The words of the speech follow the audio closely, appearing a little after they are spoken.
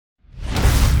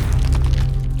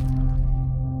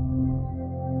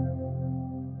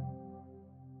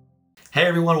Hey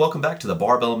everyone, welcome back to the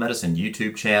Barbell Medicine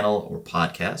YouTube channel or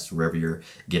podcast, wherever you're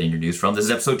getting your news from. This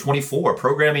is episode 24,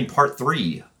 Programming Part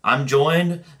 3. I'm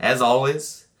joined, as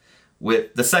always,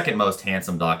 with the second most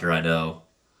handsome doctor I know,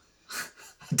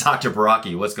 Dr.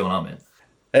 Baraki. What's going on, man?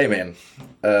 Hey, man.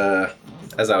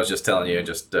 As I was just telling you,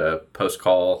 just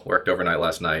post-call, worked overnight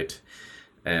last night,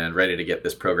 and ready to get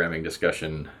this programming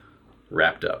discussion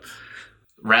wrapped up.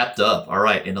 Wrapped up. All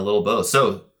right, in a little bow.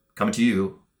 So, coming to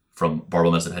you from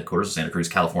Barbell Medicine headquarters in Santa Cruz,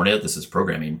 California, this is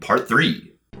Programming Part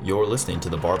 3. You're listening to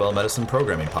the Barbell Medicine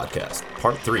Programming Podcast,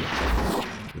 Part 3,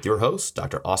 with your hosts,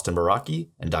 Dr. Austin Baraki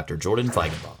and Dr. Jordan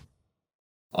Feigenbaum.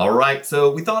 All right,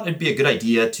 so we thought it'd be a good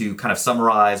idea to kind of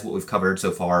summarize what we've covered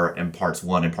so far in Parts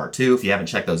 1 and Part 2. If you haven't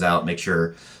checked those out, make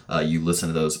sure you listen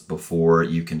to those before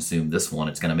you consume this one.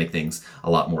 It's going to make things a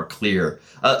lot more clear.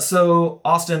 So,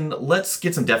 Austin, let's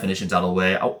get some definitions out of the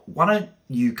way. Why don't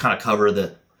you kind of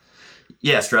cover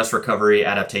stress recovery,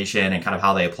 adaptation, and kind of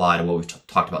how they apply to what we've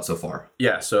talked about so far.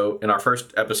 Yeah, so in our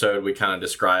first episode, we kind of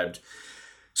described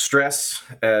stress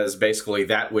as basically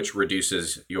that which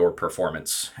reduces your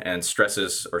performance. And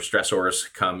stresses or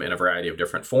stressors come in a variety of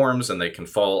different forms, and they can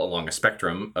fall along a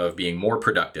spectrum of being more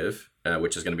productive,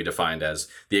 which is going to be defined as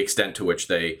the extent to which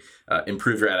they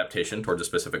improve your adaptation towards a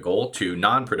specific goal, to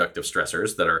non-productive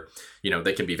stressors that are,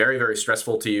 they can be very, very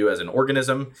stressful to you as an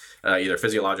organism, either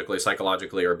physiologically,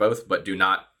 psychologically, or both, but do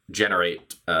not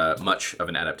generate much of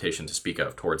an adaptation to speak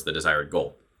of towards the desired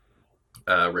goal.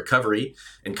 Recovery,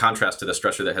 in contrast to the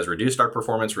stressor that has reduced our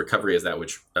performance, recovery is that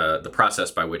which the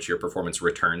process by which your performance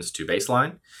returns to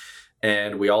baseline.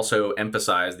 And we also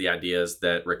emphasize the ideas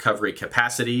that recovery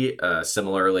capacity,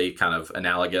 similarly kind of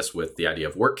analogous with the idea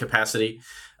of work capacity,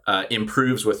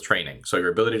 improves with training. So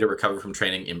your ability to recover from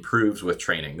training improves with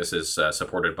training. This is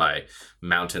supported by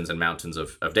mountains and mountains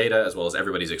of data, as well as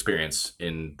everybody's experience,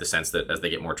 in the sense that as they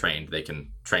get more trained, they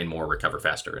can train more, recover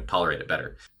faster, and tolerate it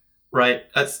better. Right.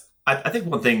 I think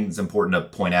one thing is important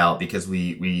to point out, because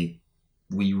we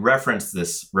reference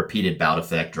this repeated bout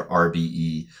effect, or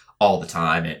RBE, all the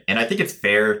time. And I think it's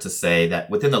fair to say that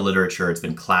within the literature, it's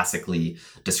been classically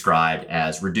described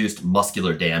as reduced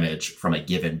muscular damage from a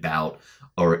given bout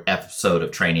or episode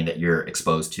of training that you're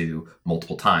exposed to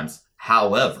multiple times.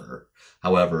 However,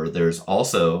 there's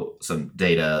also some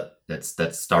data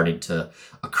that's starting to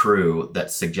accrue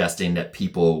that's suggesting that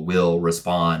people will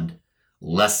respond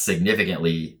less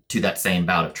significantly to that same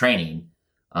bout of training.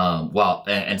 So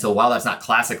while that's not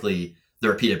classically the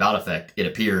repeated bout effect, it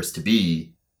appears to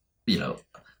be, So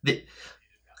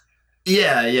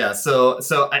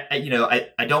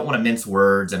I don't want to mince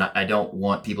words, and I don't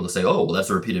want people to say, oh, well, that's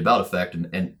a repeated bout effect,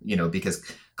 and because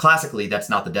classically that's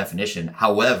not the definition.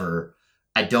 However,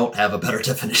 I don't have a better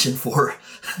definition for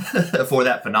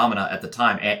that phenomena at the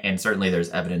time, and certainly there's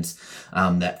evidence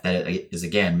that is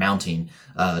again mounting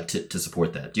to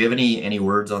support that. Do you have any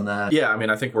words on that? Yeah,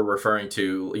 I think we're referring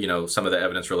to some of the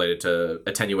evidence related to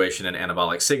attenuation and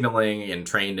anabolic signaling in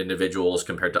trained individuals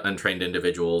compared to untrained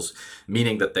individuals,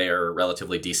 meaning that they are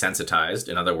relatively desensitized.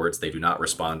 In other words, they do not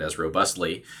respond as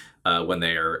robustly when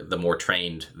the more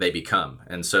trained they become.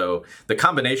 And so the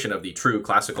combination of the true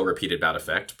classical repeated bout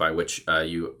effect, by which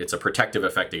it's a protective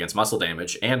effect against muscle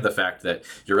damage, and the fact that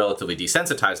you're relatively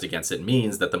desensitized against it,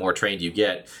 means that the more trained you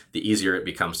get, the easier it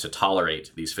becomes to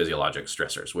tolerate these physiologic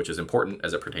stressors, which is important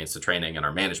as it pertains to training and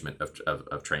our management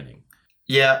of training.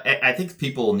 Yeah, I think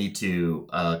people need to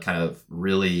kind of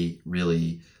really,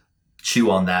 really chew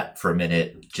on that for a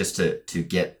minute, just to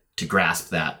get to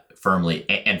grasp that firmly.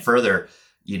 And further,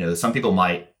 some people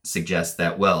might suggest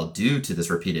that, well, due to this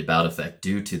repeated bout effect,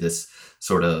 due to this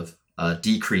sort of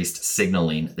decreased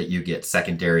signaling that you get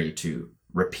secondary to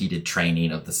repeated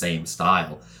training of the same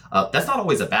style, that's not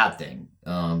always a bad thing.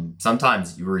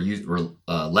 Sometimes we're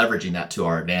leveraging that to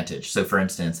our advantage. So, for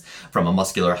instance, from a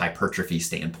muscular hypertrophy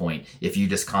standpoint, if you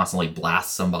just constantly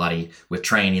blast somebody with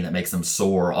training that makes them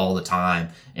sore all the time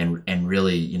and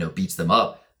really beats them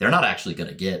up, they're not actually going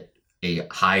to get a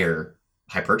higher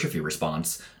hypertrophy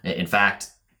response. In fact,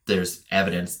 there's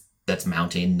evidence that's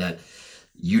mounting that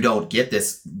you don't get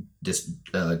this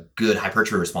good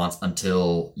hypertrophy response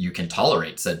until you can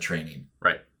tolerate said training.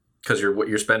 Right, because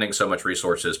you're spending so much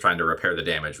resources trying to repair the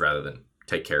damage rather than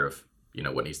take care of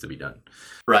what needs to be done.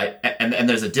 Right, and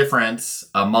there's a difference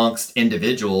amongst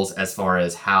individuals as far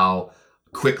as how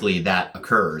quickly that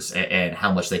occurs and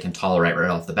how much they can tolerate right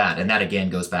off the bat. And that again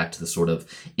goes back to the sort of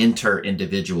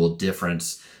inter-individual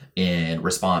difference in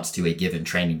response to a given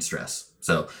training stress.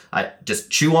 So I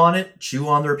just chew on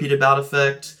the repeated bout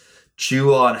effect,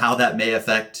 chew on how that may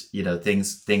affect,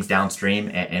 things downstream.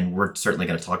 And we're certainly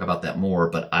going to talk about that more,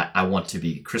 but I want to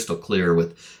be crystal clear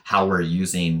with how we're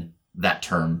using that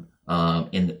term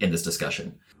in this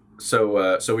discussion.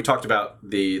 So we talked about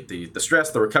the stress,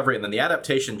 the recovery, and then the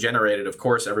adaptation generated. Of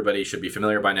course, everybody should be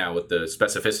familiar by now with the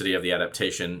specificity of the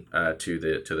adaptation to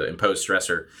the imposed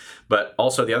stressor. But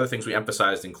also the other things we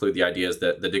emphasized include the ideas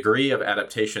that the degree of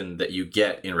adaptation that you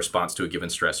get in response to a given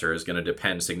stressor is going to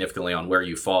depend significantly on where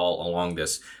you fall along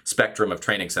this spectrum of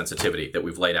training sensitivity that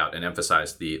we've laid out and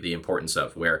emphasized the importance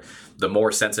of, where the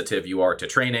more sensitive you are to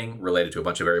training related to a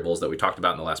bunch of variables that we talked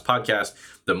about in the last podcast,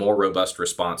 the more robust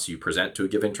response you present to a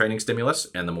given training stimulus,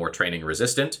 and the more training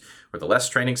resistant or the less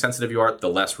training sensitive you are, the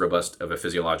less robust of a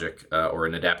physiologic or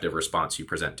an adaptive response you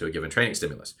present to a given training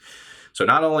stimulus. So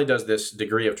not only does this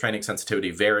degree of training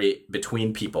sensitivity vary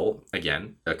between people,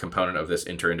 again, a component of this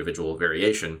inter-individual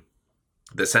variation,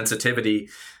 the sensitivity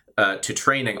to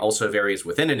training also varies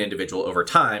within an individual over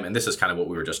time. And this is kind of what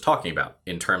we were just talking about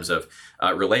in terms of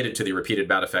related to the repeated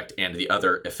bout effect and the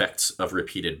other effects of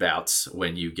repeated bouts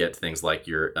when you get things like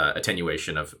your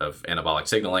attenuation of anabolic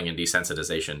signaling and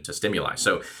desensitization to stimuli.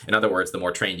 So in other words, the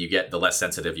more trained you get, the less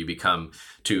sensitive you become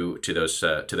to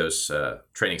those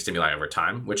training stimuli over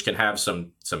time, which can have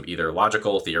some either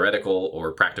logical, theoretical,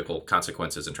 or practical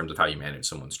consequences in terms of how you manage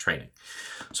someone's training.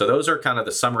 So those are kind of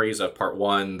the summaries of part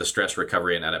one, the stress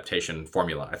recovery and adaptation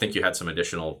formula. I think you had some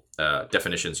additional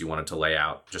definitions you wanted to lay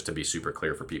out just to be super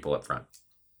clear for people up front.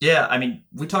 Yeah, I mean,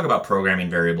 we talk about programming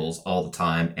variables all the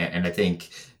time, and I think,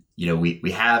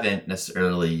 we haven't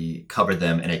necessarily covered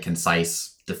them in a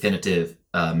concise, definitive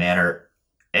manner.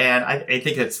 And I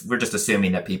think we're just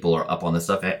assuming that people are up on this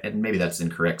stuff, and maybe that's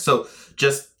incorrect. So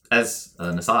just as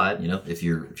an aside, if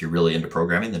you're really into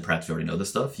programming, then perhaps you already know this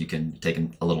stuff. You can take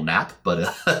a little nap.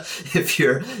 But if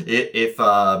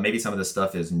maybe some of this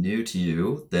stuff is new to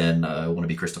you, then I want to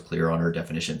be crystal clear on our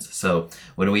definitions. So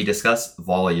when we discuss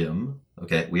volume,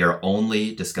 okay, we are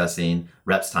only discussing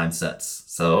reps times sets.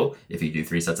 So if you do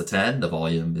 3 sets of 10, the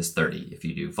volume is 30. If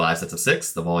you do 5 sets of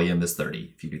 6, the volume is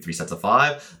 30. If you do 3 sets of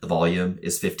 5, the volume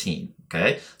is 15.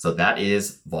 Okay, so that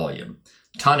is volume.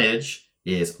 Tonnage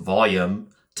is volume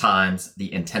times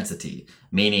the intensity,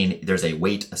 meaning there's a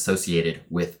weight associated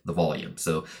with the volume.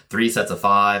 So 3 sets of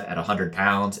 5 at 100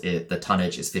 pounds, the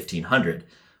tonnage is 1,500.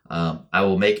 I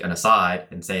will make an aside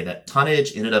and say that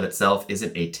tonnage in and of itself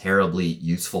isn't a terribly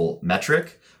useful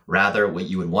metric. Rather, what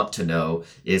you would want to know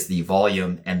is the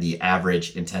volume and the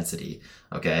average intensity.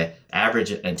 Okay,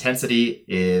 average intensity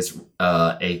is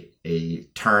a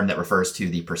term that refers to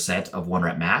the percent of 1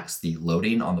 rep max, the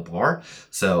loading on the bar.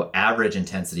 So average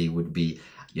intensity would be,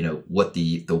 what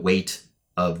the weight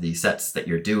of the sets that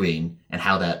you're doing and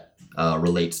how that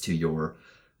relates to your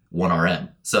 1 RM.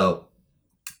 So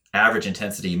average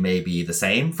intensity may be the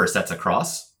same for sets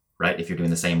across, right? If you're doing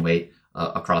the same weight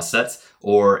across sets,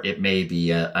 or it may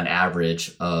be an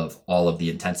average of all of the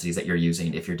intensities that you're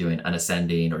using if you're doing an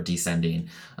ascending or descending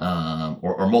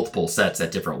or multiple sets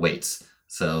at different weights.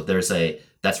 So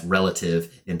that's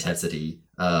relative intensity,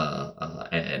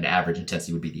 and average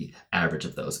intensity would be the average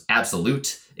of those.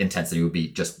 Absolute intensity would be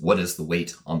just what is the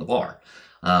weight on the bar.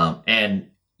 And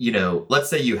let's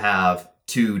say you have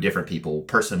 2 different people.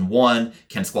 Person 1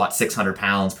 can squat 600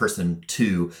 pounds. Person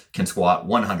 2 can squat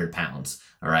 100 pounds.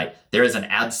 All right. There is an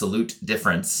absolute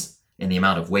difference in the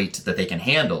amount of weight that they can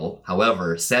handle.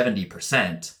 However,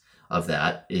 70% of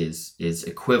that is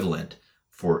equivalent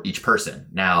for each person.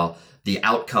 Now, the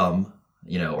outcome,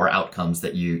 or outcomes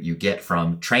that you get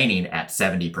from training at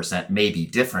 70% may be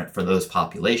different for those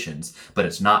populations, but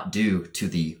it's not due to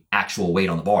the actual weight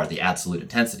on the bar, the absolute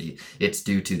intensity. It's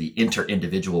due to the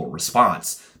inter-individual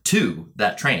response to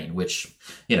that training, which,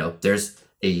 there's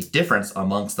a difference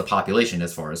amongst the population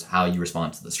as far as how you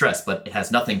respond to the stress, but it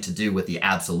has nothing to do with the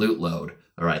absolute load.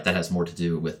 All right. That has more to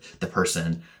do with the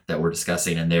person that we're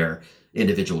discussing and their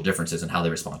individual differences in how they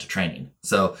respond to training.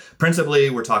 So principally,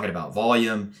 we're talking about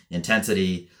volume,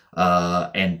 intensity,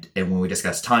 and when we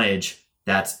discuss tonnage,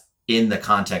 that's in the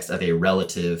context of a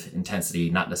relative intensity,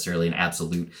 not necessarily an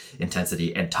absolute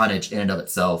intensity. And tonnage in and of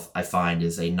itself, I find,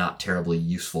 is a not terribly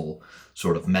useful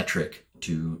sort of metric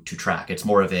to track. It's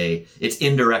more of it's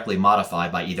indirectly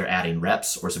modified by either adding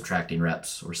reps or subtracting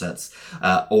reps or sets,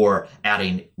 or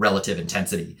adding relative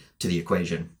intensity to the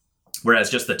equation. Whereas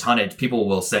just the tonnage, people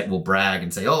will brag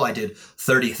and say, oh, I did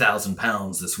 30,000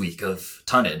 pounds this week of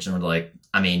tonnage. And we're like,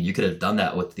 you could have done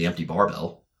that with the empty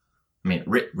barbell.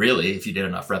 Really, if you did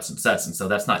enough reps and sets. And so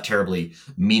that's not terribly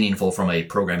meaningful from a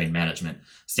programming management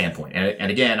standpoint.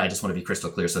 And again, I just want to be crystal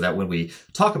clear so that when we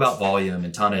talk about volume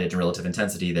and tonnage and relative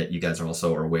intensity, that you guys are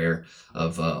also aware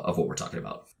of what we're talking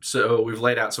about. So we've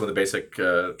laid out some of the basic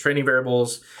training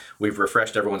variables. We've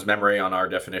refreshed everyone's memory on our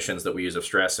definitions that we use of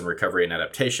stress and recovery and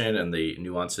adaptation and the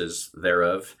nuances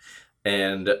thereof.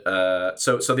 And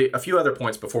a few other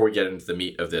points before we get into the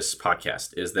meat of this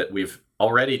podcast is that we've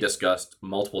already discussed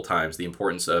multiple times the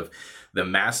importance of the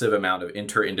massive amount of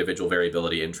inter-individual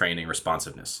variability in training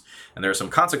responsiveness. And there are some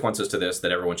consequences to this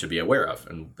that everyone should be aware of.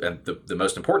 And the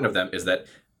most important of them is that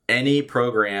any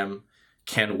program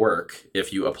can work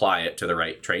if you apply it to the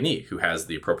right trainee who has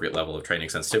the appropriate level of training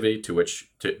sensitivity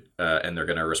and they're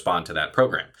going to respond to that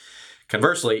program.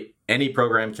 Conversely, any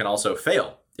program can also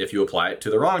fail if you apply it to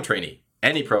the wrong trainee.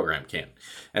 Any program can.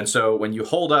 And so when you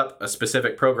hold up a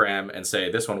specific program and say,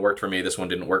 this one worked for me, this one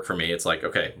didn't work for me, it's like,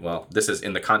 okay, well, this is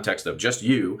in the context of just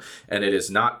you, and it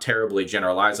is not terribly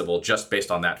generalizable just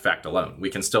based on that fact alone. We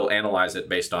can still analyze it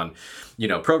based on,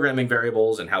 programming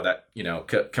variables and how that,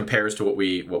 compares to what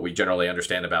we generally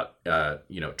understand about,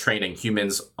 training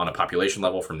humans on a population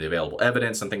level from the available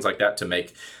evidence and things like that to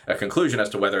make a conclusion as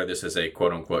to whether this is a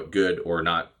quote unquote good or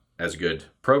not as good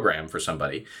program for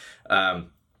somebody.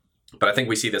 But I think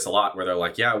we see this a lot where they're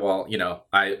like, yeah, well,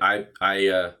 I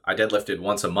deadlifted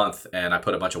once a month and I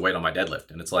put a bunch of weight on my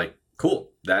deadlift. And it's like,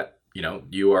 cool, that,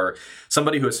 you are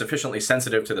somebody who is sufficiently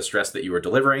sensitive to the stress that you are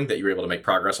delivering, that you were able to make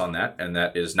progress on that. And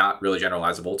that is not really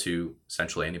generalizable to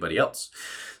essentially anybody else.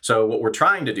 So what we're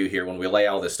trying to do here when we lay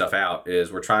all this stuff out is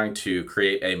we're trying to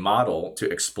create a model to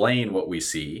explain what we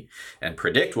see and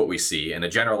predict what we see in a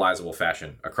generalizable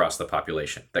fashion across the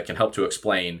population that can help to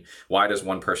explain why does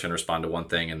one person respond to one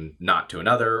thing and not to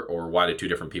another, or why do two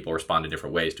different people respond in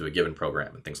different ways to a given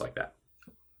program and things like that.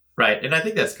 Right. And I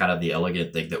think that's kind of the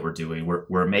elegant thing that we're doing.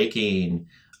 We're making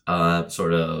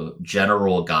sort of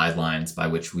general guidelines by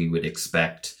which we would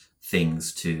expect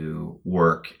things to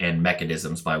work and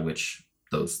mechanisms by which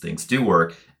those things do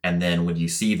work. And then when you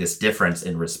see this difference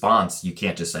in response, you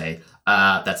can't just say,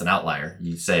 that's an outlier.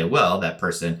 You say, well, that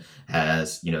person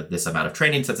has, this amount of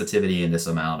training sensitivity and this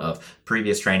amount of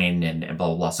previous training and blah,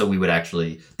 blah, blah. So we would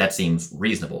actually, that seems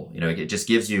reasonable. It just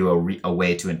gives you a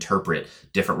way to interpret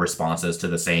different responses to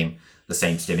the same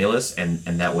stimulus.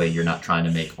 And that way you're not trying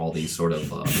to make all these sort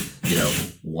of,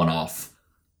 one-off,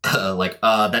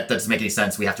 that doesn't make any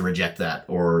sense. We have to reject that,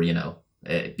 or,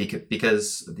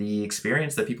 because the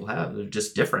experience that people have are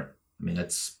just different. I mean,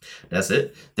 that's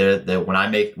it. When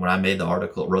I wrote the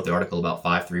article about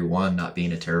 531 not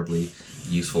being a terribly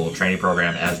useful training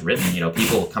program as written,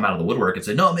 people come out of the woodwork and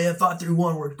say, no, man,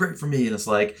 531 worked great for me. And it's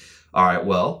like, all right,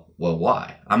 well,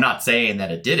 why? I'm not saying that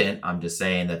it didn't. I'm just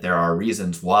saying that there are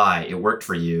reasons why it worked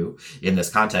for you in this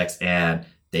context, and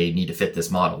they need to fit this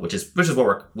model, which is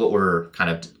what we're kind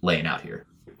of laying out here.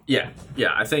 Yeah.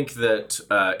 I think that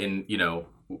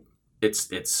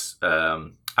it's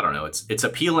I don't know. It's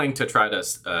appealing to try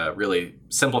to really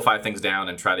simplify things down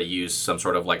and try to use some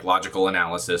sort of like logical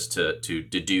analysis to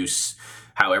deduce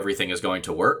how everything is going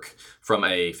to work from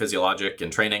a physiologic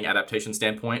and training adaptation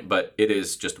standpoint. But it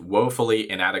is just woefully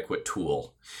inadequate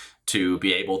tool to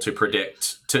be able to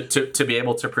predict to be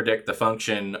able to predict the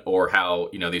function or how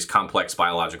these complex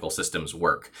biological systems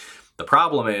work. The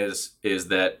problem is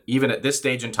that even at this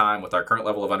stage in time, with our current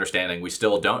level of understanding, we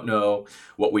still don't know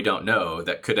what we don't know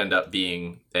that could end up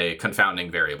being a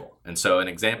confounding variable. And so an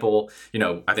example,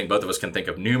 I think both of us can think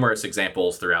of numerous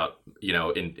examples throughout,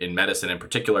 in medicine in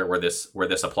particular, where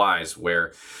this applies,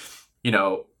 where,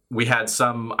 we had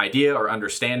some idea or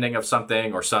understanding of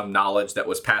something or some knowledge that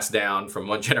was passed down from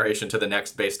one generation to the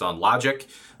next based on logic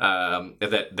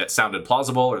that sounded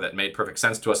plausible or that made perfect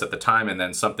sense to us at the time, and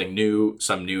then some new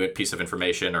piece of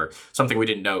information or something we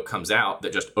didn't know comes out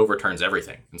that just overturns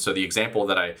everything. And so the example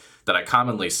that I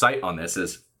commonly cite on this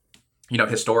is,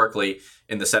 historically,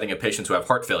 in the setting of patients who have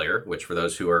heart failure, which for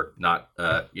those who are not,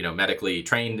 medically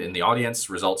trained in the audience,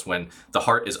 results when the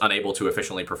heart is unable to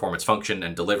efficiently perform its function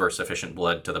and deliver sufficient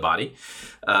blood to the body.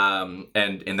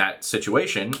 And in that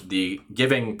situation, the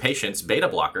giving patients beta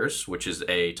blockers, which is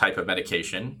a type of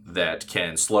medication that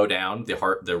can slow down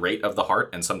the rate of the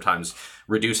heart and sometimes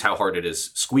reduce how hard it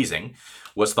is squeezing,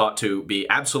 was thought to be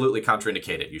absolutely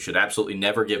contraindicated. You should absolutely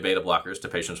never give beta blockers to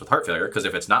patients with heart failure, because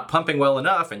if it's not pumping well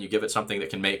enough and you give it something that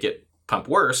can make it pump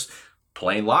worse,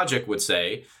 plain logic would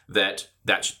say that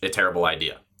that's a terrible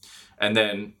idea. And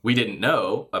then we didn't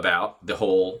know about the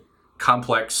whole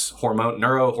complex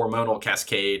neurohormonal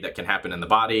cascade that can happen in the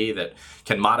body that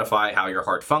can modify how your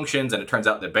heart functions. And it turns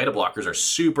out that beta blockers are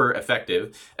super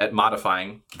effective at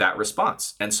modifying that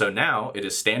response. And so now it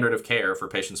is standard of care for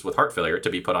patients with heart failure to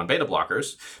be put on beta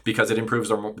blockers because it improves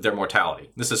their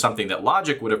mortality. This is something that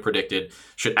logic would have predicted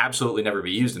should absolutely never be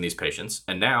used in these patients.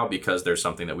 And now, because there's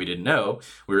something that we didn't know,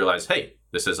 we realize, hey,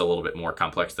 this is a little bit more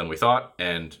complex than we thought,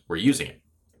 and we're using it.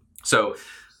 So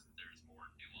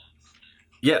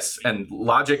Yes, and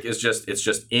logic is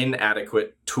just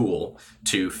inadequate tool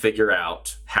to figure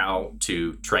out how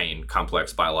to train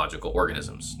complex biological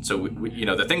organisms. So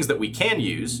the things that we can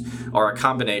use are a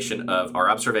combination of our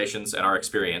observations and our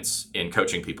experience in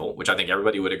coaching people, which I think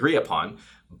everybody would agree upon.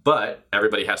 But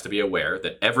everybody has to be aware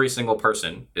that every single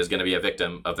person is going to be a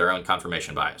victim of their own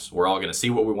confirmation bias. We're all going to see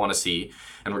what we want to see,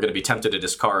 and we're going to be tempted to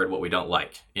discard what we don't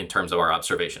like in terms of our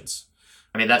observations.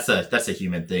 I mean, that's a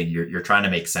human thing. You're trying to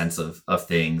make sense of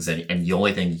things, and the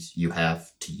only thing you have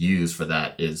to use for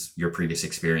that is your previous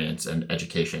experience and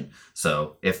education.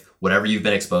 So if whatever you've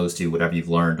been exposed to, whatever you've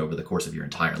learned over the course of your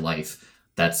entire life,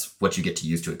 that's what you get to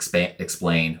use to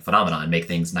explain phenomena and make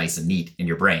things nice and neat in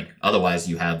your brain. Otherwise,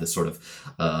 you have this sort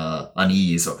of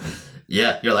unease.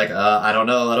 You're like, I don't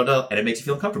know. And it makes you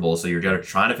feel uncomfortable. So you're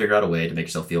trying to figure out a way to make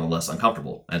yourself feel less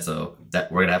uncomfortable. And so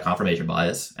that we're going to have confirmation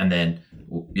bias. And then,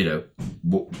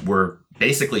 we're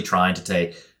basically trying to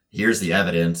take, here's the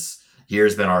evidence,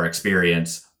 here's been our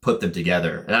experience, put them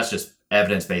together. And that's just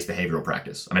evidence-based behavioral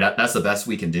practice. I mean, that's the best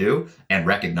we can do, and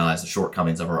recognize the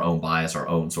shortcomings of our own bias, our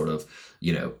own sort of,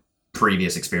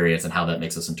 previous experience, and how that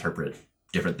makes us interpret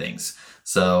different things.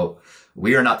 So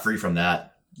we are not free from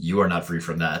that. You are not free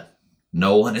from that.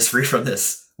 No one is free from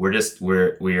this.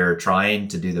 We're trying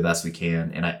to do the best we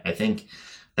can. And I think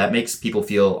that makes people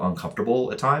feel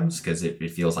uncomfortable at times, because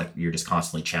it feels like you're just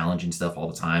constantly challenging stuff all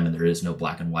the time, and there is no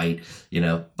black and white,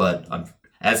 but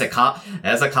as a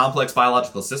complex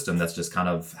biological system, that's just kind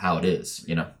of how it is,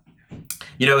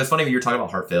 It's funny when you were talking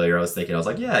about heart failure, I was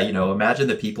like, yeah, imagine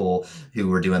the people who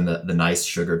were doing the nice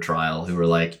sugar trial, who were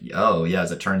like, oh yeah,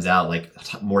 as it turns out, like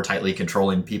more tightly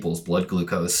controlling people's blood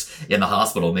glucose in the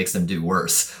hospital makes them do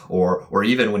worse. Or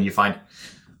even when you find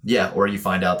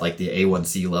out like the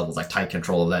A1C levels, like tight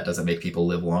control of that doesn't make people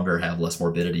live longer, have less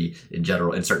morbidity in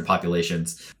general in certain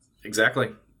populations. Exactly.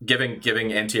 Giving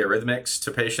antiarrhythmics to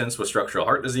patients with structural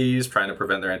heart disease, trying to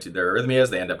prevent their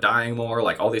arrhythmias, they end up dying more.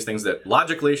 Like all these things that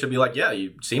logically should be like, yeah,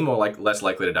 you seem less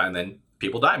likely to die, and then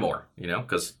people die more,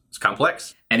 because it's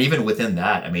complex. And even within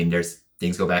that, I mean, there's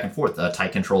things go back and forth.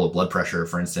 Tight control of blood pressure,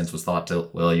 for instance, was thought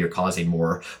to, well, you're causing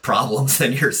more problems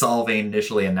than you're solving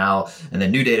initially, and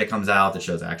then new data comes out that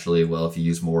shows actually, well, if you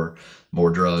use more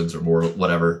drugs or more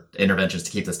whatever interventions to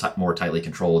keep this more tightly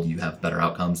controlled, you have better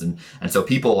outcomes. And so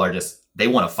people are they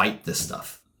want to fight this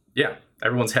stuff. Yeah,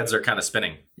 everyone's heads are kind of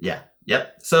spinning. Yeah,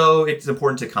 yep. So it's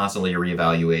important to constantly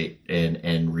reevaluate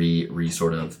and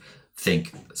sort of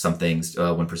think some things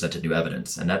when presented new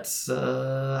evidence, and that's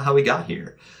how we got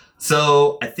here.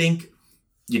 So I think,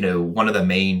 one of the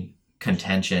main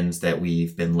contentions that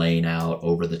we've been laying out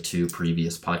over the two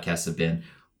previous podcasts have been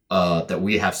that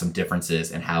we have some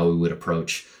differences in how we would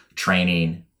approach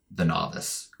training the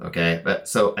novice. Okay. But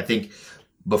so I think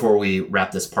before we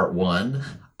wrap this part one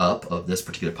up of this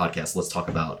particular podcast, let's talk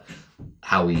about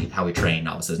how we train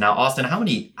novices. Now, Austin,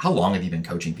 how long have you been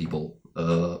coaching people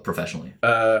professionally?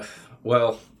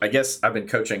 Well, I guess I've been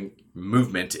coaching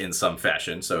movement in some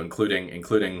fashion, so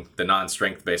including the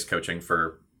non-strength based coaching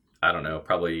for, I don't know,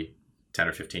 probably 10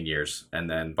 or 15 years, and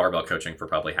then barbell coaching for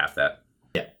probably half that.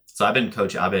 Yeah. So I've been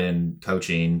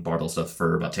coaching barbell stuff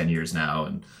for about 10 years now,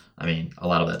 and I mean, a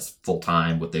lot of that's full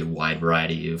time with a wide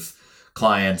variety of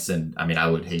clients, and I mean,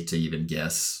 I would hate to even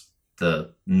guess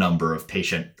the number of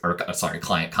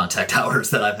client contact hours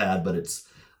that I've had, but it's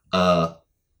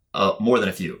more than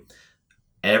a few.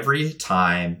 Every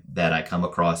time that I come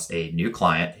across a new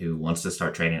client who wants to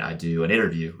start training, I do an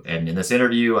interview. And in this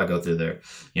interview, I go through their,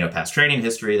 past training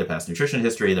history, their past nutrition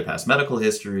history, their past medical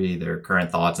history, their current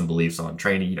thoughts and beliefs on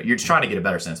training. You're just trying to get a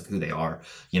better sense of who they are,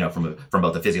 from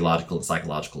both a physiological and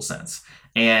psychological sense.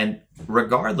 And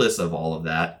regardless of all of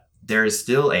that, there is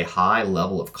still a high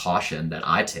level of caution that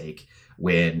I take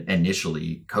when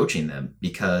initially coaching them,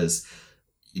 because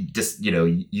just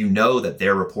that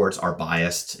their reports are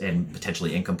biased and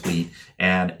potentially incomplete,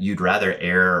 and you'd rather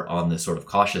err on the sort of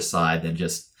cautious side than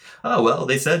just, oh well,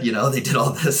 they said they did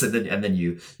all this, and then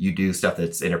you do stuff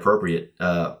that's inappropriate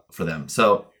for them.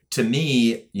 So to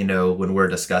me, when we're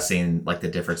discussing like the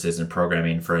differences in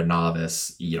programming for a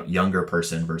novice, younger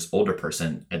person versus older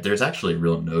person, there's actually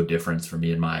no difference for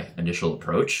me in my initial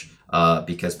approach,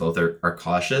 because both are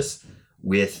cautious.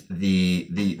 With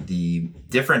the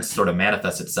difference sort of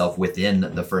manifests itself within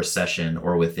the first session,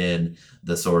 or within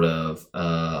the sort of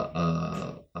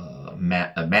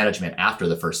management after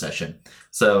the first session.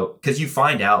 So because you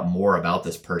find out more about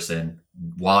this person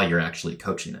while you're actually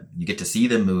coaching them. You get to see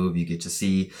them move. You get to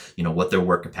see, what their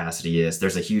work capacity is.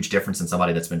 There's a huge difference in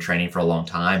somebody that's been training for a long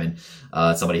time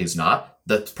and somebody who's not.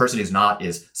 The person who's not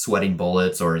is sweating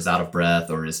bullets or is out of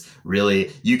breath or is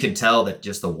really, you can tell that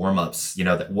just the warm-ups,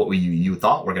 that what you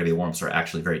thought were going to be warm-ups are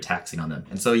actually very taxing on them.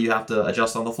 And so you have to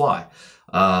adjust on the fly.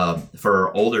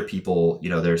 For older people,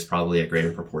 there's probably a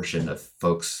greater proportion of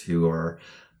folks who are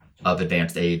of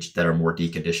advanced age that are more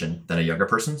deconditioned than a younger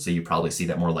person. So you probably see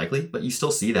that more likely, but you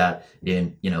still see that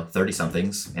in, 30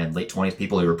 somethings and late 20s,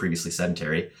 people who were previously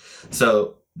sedentary.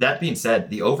 So that being said,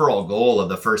 the overall goal of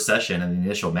the first session and the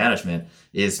initial management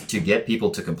is to get people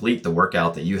to complete the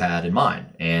workout that you had in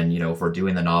mind. And, if we're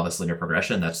doing the novice linear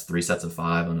progression, that's 3 sets of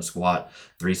 5 on a squat,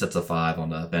 3 sets of 5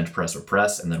 on the bench press or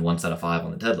press, and then 1 set of 5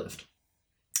 on the deadlift.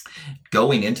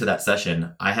 Going into that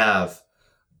session, I have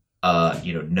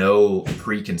no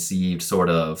preconceived sort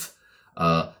of,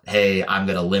 hey, I'm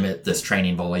going to limit this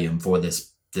training volume for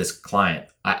this client.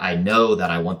 I know that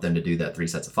I want them to do that 3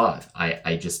 sets of 5.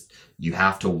 You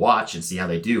have to watch and see how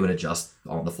they do and adjust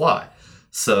on the fly.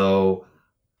 So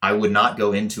I would not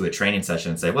go into a training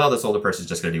session and say, well, this older person is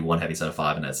just going to do 1 heavy set of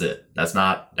 5 and that's it. That's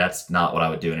not what I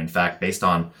would do. And in fact, based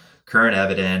on current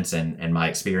evidence and my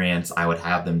experience, I would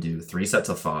have them do 3 sets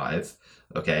of 5.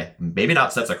 Okay, maybe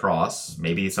not sets across.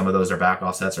 Maybe some of those are back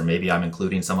off sets, or maybe I'm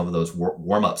including some of those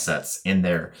warm-up sets in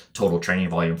their total training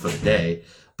volume for the day.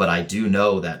 But I do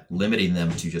know that limiting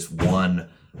them to just 1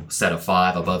 set of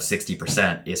 5 above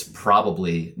 60% is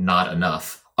probably not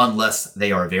enough, unless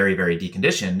they are very, very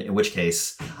deconditioned, in which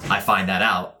case I find that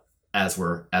out as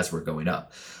we're going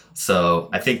up. So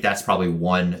I think that's probably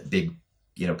one big,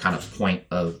 kind of point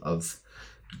of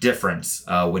difference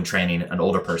when training an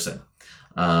older person.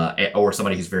 Or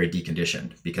somebody who's very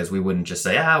deconditioned, because we wouldn't just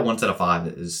say, 1 set of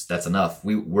 5 that's enough.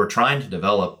 We're trying to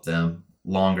develop them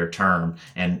longer term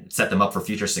and set them up for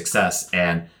future success,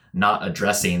 and not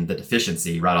addressing the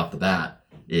deficiency right off the bat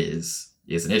is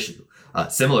an issue.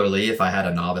 Similarly, if I had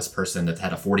a novice person that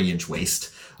had a 40-inch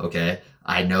waist, okay,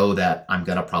 I know that I'm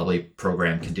going to probably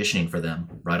program conditioning for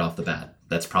them right off the bat.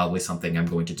 That's probably something I'm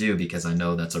going to do because I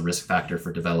know that's a risk factor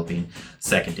for developing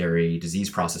secondary disease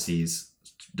processes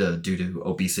due to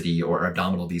obesity or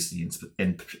abdominal obesity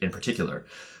in particular.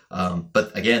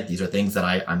 But again, these are things that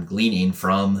I'm gleaning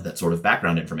from that sort of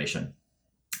background information.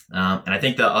 And I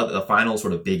think the final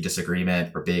sort of big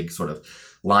disagreement or big sort of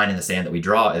line in the sand that we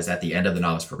draw is at the end of the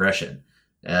novice progression.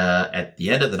 At the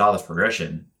end of the novice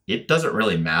progression, it doesn't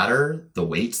really matter the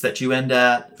weights that you end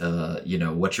at,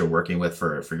 what you're working with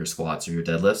for your squats or your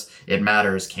deadlifts. It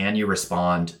matters, can you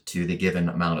respond to the given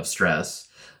amount of stress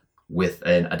with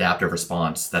an adaptive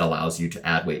response that allows you to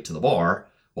add weight to the bar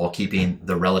while keeping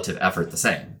the relative effort the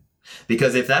same.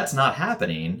 Because if that's not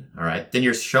happening, all right, then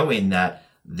you're showing that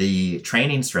the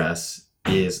training stress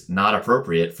is not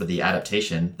appropriate for the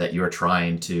adaptation that you're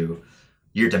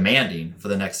demanding for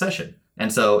the next session.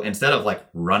 And so instead of like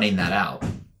running that out,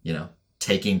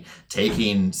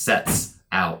 taking sets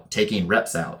out, taking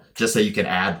reps out, just so you can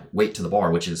add weight to the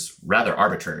bar, which is rather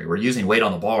arbitrary. We're using weight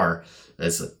on the bar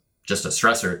as just a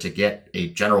stressor to get a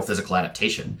general physical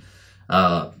adaptation.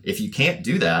 If you can't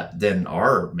do that, then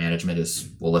our management is,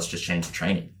 well, let's just change the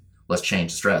training. Let's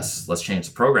change stress. Let's change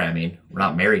the programming. We're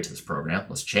not married to this program.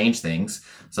 Let's change things.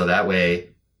 So that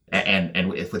way, and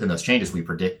if within those changes, we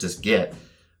predict to get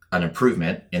an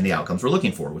improvement in the outcomes we're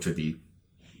looking for, which would be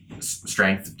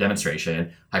strength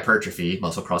demonstration, hypertrophy,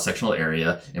 muscle cross-sectional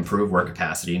area, improved work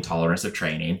capacity and tolerance of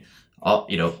training,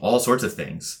 all sorts of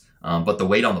things. But the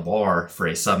weight on the bar for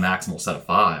a sub-maximal set of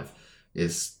 5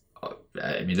 is,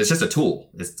 it's just a tool.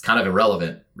 It's kind of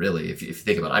irrelevant, really, if you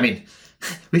think about it.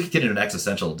 We could get into an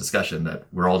existential discussion that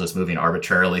we're all just moving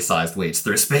arbitrarily sized weights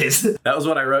through space. That was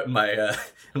what I wrote in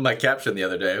my caption the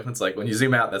other day. It's like, when you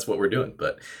zoom out, that's what we're doing.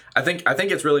 But I think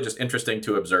it's really just interesting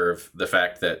to observe the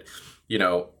fact that,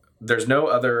 there's no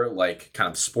other like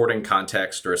kind of sporting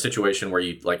context or a situation where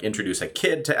you like introduce a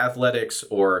kid to athletics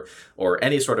or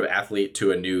any sort of athlete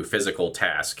to a new physical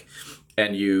task,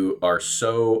 and you are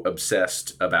so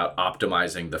obsessed about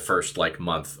optimizing the first like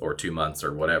month or 2 months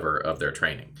or whatever of their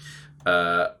training.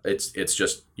 It's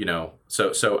just,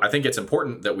 so I think it's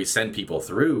important that we send people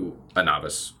through a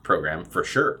novice program for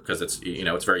sure, because it's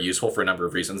very useful for a number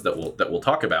of reasons that we'll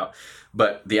talk about.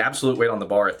 But the absolute weight on the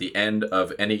bar at the end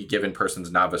of any given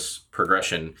person's novice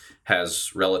progression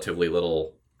has relatively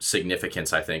little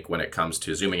significance, I think, when it comes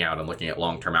to zooming out and looking at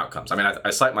long-term outcomes.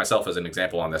 I cite myself as an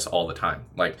example on this all the time.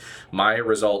 Like, my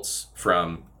results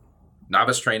from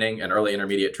novice training and early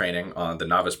intermediate training on the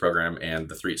novice program and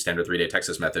the standard 3-day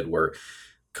Texas method were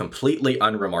completely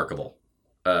unremarkable.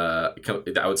 I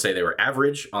would say they were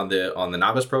average on the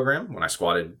novice program when I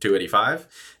squatted 285,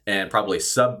 and probably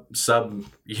sub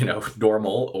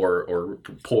normal or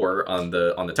poor on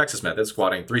the Texas method,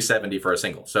 squatting 370 for a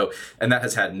single. So, and that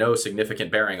has had no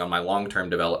significant bearing on my long-term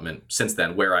development since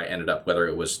then, where I ended up, whether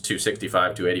it was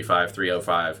 265, 285,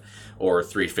 305, or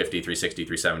 350, 360,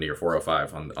 370, or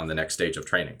 405 on the next stage of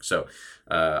training. So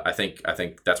I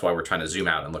think that's why we're trying to zoom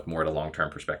out and look more at a long-term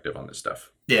perspective on this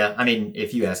stuff. Yeah, I mean,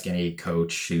 if you ask any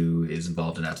coach who is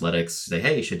involved in athletics, say,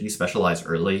 hey, should you specialize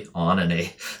early on in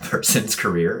a person's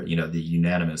career? The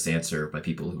unanimous answer by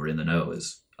people who are in the know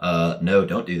is, no,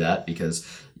 don't do that, because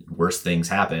worse things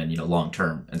happen, long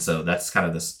term. And so that's kind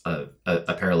of this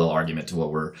a parallel argument to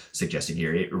what we're suggesting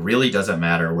here. It really doesn't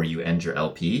matter where you end your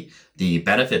LP. The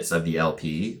benefits of the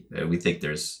LP, we think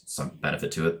there's some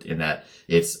benefit to it in that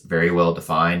it's very well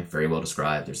defined, very well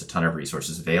described. There's a ton of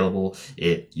resources available.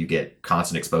 You get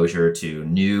constant exposure to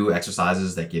new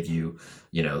exercises that give you,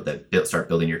 start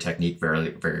building your technique very,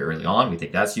 very early on. We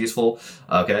think that's useful.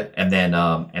 Okay. And then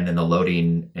the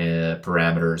loading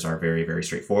parameters are very, very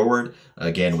straightforward.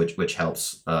 Again, which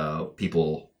helps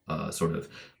people sort of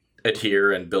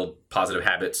adhere and build positive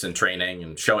habits and training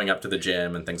and showing up to the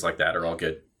gym and things like that are all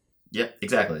good. Yeah,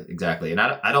 exactly. And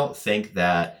I don't think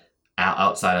that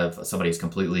outside of somebody who's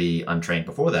completely untrained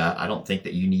before that, I don't think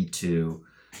that you need to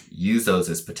use those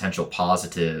as potential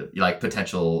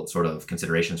sort of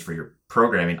considerations for your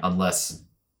programming unless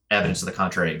evidence to the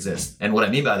contrary exists. And what I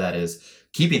mean by that is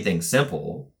keeping things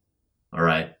simple, all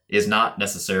right, is not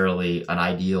necessarily an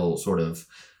ideal sort of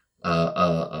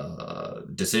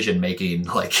decision making.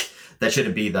 Like, that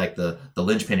shouldn't be like the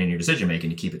linchpin in your decision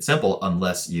making to keep it simple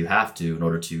unless you have to in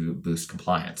order to boost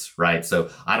compliance, right?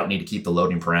 So I don't need to keep the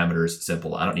loading parameters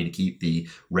simple. I don't need to keep the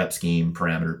rep scheme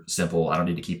parameter simple. I don't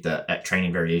need to keep the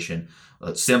training variation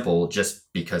simple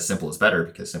just because simple is better,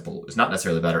 because simple is not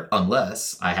necessarily better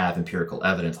unless I have empirical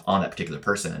evidence on that particular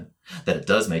person that it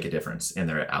does make a difference in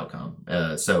their outcome.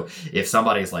 So if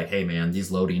somebody's like, hey man,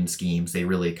 these loading schemes, they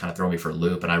really kind of throw me for a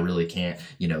loop and I really can't,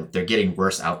 they're getting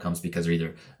worse outcomes because they're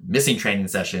either missing training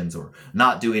sessions or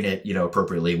not doing it,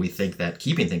 appropriately. We think that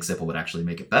keeping things simple would actually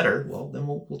make it better. Well, then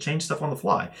we'll change stuff on the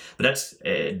fly. But that's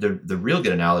the real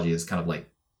good analogy is kind of like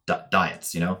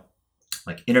diets,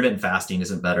 like intermittent fasting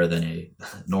isn't better than a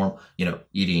normal,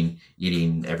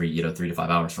 eating every, 3 to 5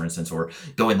 hours, for instance, or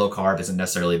going low carb isn't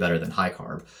necessarily better than high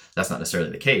carb. That's not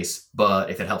necessarily the case. But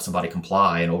if it helps somebody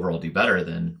comply and overall do better,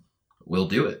 then we'll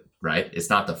do it, right? It's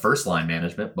not the first line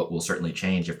management, but we'll certainly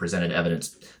change if presented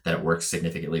evidence that it works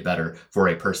significantly better for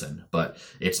a person. But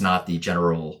it's not the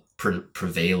general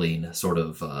prevailing sort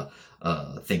of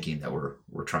thinking that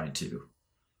we're trying to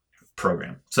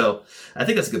program. So I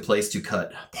think that's a good place to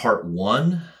cut part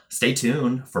 1. Stay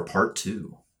tuned for part 2.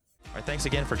 All right, thanks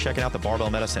again for checking out the Barbell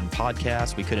Medicine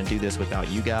podcast. We couldn't do this without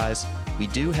you guys. We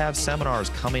do have seminars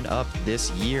coming up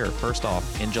this year. First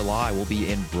off, in July, we'll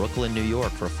be in Brooklyn, New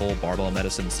York for a full Barbell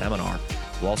Medicine seminar.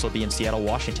 We'll also be in Seattle,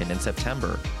 Washington in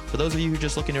September. For those of you who are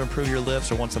just looking to improve your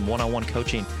lifts or want some one-on-one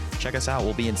coaching, check us out.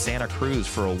 We'll be in Santa Cruz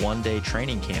for a one-day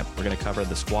training camp. We're going to cover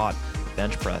the squat,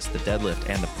 bench press, the deadlift,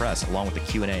 and the press, along with the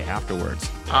Q&A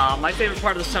afterwards. My favorite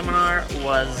part of the seminar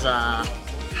was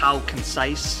how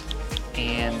concise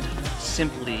and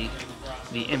simply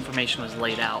the information was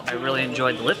laid out. I really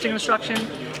enjoyed the lifting instruction,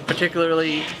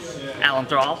 particularly Alan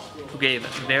Thrall, who gave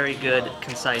very good,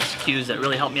 concise cues that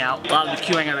really helped me out. A lot of the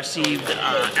cueing I received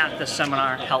at the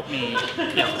seminar helped me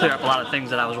clear up a lot of things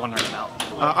that I was wondering about.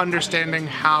 Understanding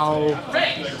how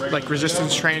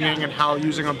resistance training and how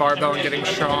using a barbell and getting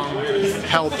strong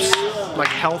helps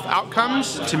health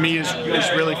outcomes, to me is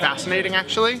really fascinating,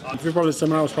 actually. The favorite part of the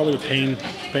seminar was probably the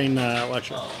pain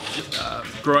lecture.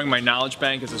 Growing my knowledge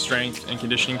bank as a strength and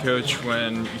conditioning coach.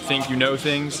 When you think you know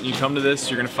things and you come to this,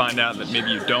 you're going to find out that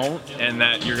maybe you don't, and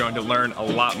that you're going to learn a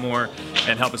lot more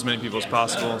and help as many people as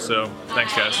possible. So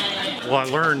thanks, guys. Well, I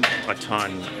learned a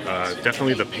ton.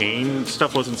 Definitely the pain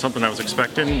stuff wasn't something I was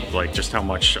expecting, just how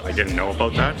much I didn't know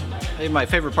about that. Hey, my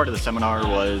favorite part of the seminar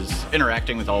was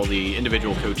interacting with all the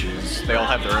individual coaches. They all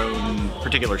have their own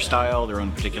particular style, their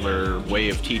own particular way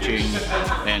of teaching,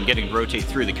 and getting to rotate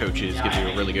through the coaches gives you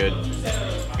a really good,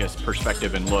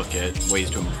 perspective and look at ways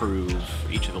to improve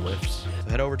each of the lifts. So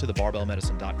head over to the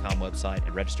barbellmedicine.com website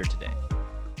and register today.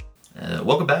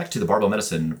 Welcome back to the Barbell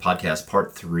Medicine podcast,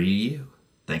 part 3.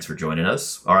 Thanks for joining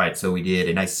us. All right, so we did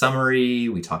a nice summary.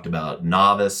 We talked about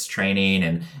novice training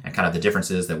and kind of the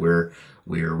differences that we're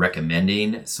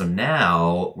recommending. So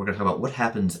now we're going to talk about what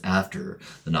happens after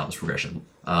the novice progression.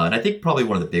 And I think probably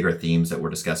one of the bigger themes that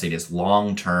we're discussing is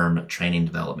long-term training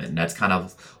development. And that's kind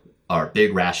of our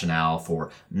big rationale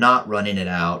for not running it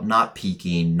out, not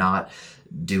peaking, not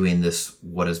doing this,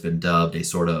 what has been dubbed a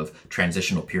sort of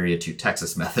transitional period to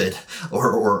Texas method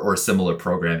or similar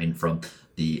programming from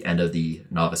the end of the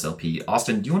novice LP.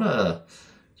 Austin, do you want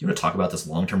to talk about this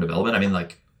long-term development? I mean,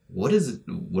 like, what is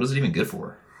it even good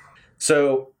for?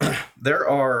 So there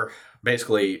are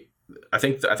basically, I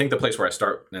think the place where I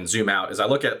start and zoom out is I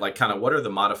look at like kind of what are the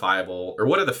modifiable or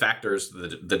what are the factors,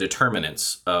 the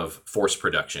determinants of force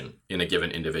production in a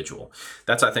given individual.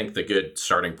 That's, I think, the good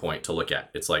starting point to look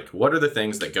at. It's like, what are the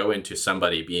things that go into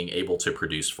somebody being able to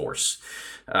produce force?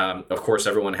 Of course,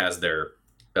 everyone has their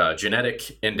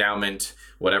genetic endowment,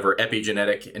 whatever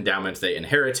epigenetic endowment they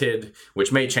inherited,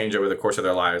 which may change over the course of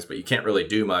their lives, but you can't really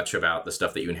do much about the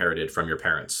stuff that you inherited from your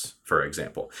parents, for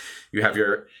example. You have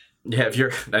your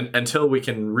until we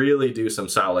can really do some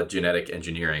solid genetic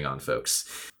engineering on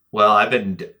folks. Well,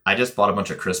 I just bought a bunch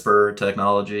of CRISPR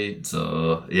technology,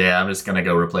 so yeah, I'm just gonna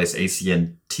go replace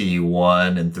ACNT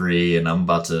 1 and 3, and I'm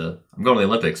going to the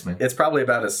Olympics, man. It's probably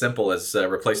about as simple as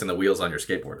replacing the wheels on your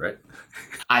skateboard, right?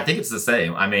 I think it's the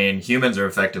same. I mean, humans are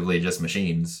effectively just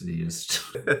machines.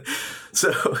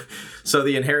 So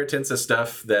the inheritance is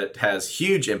stuff that has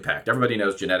huge impact. Everybody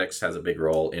knows genetics has a big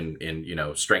role in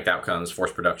strength outcomes,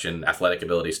 force production, athletic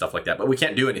ability, stuff like that. But we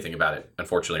can't do anything about it,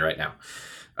 unfortunately, right now.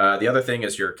 The other thing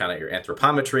is your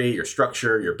anthropometry, your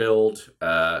structure, your build.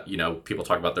 People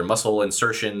talk about their muscle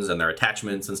insertions and their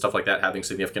attachments and stuff like that having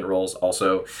significant roles.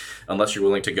 Also, unless you're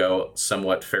willing to go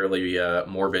somewhat fairly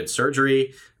morbid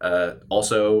surgery,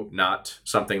 also not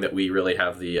something that we really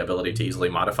have the ability to easily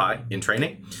modify in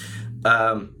training.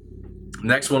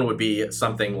 Next one would be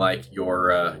something like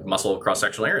your muscle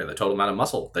cross-sectional area, the total amount of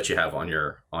muscle that you have on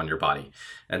your body.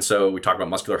 And so we talk about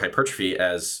muscular hypertrophy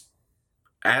as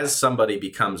somebody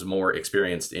becomes more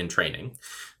experienced in training,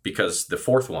 because the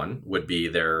fourth one would be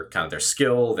their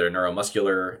skill, their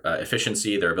neuromuscular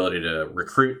efficiency, their ability to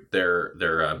recruit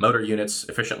their motor units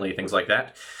efficiently, things like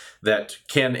that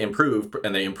can improve,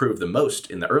 and they improve the most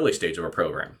in the early stage of a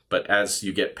program. But as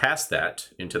you get past that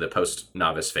into the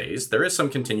post-novice phase, there is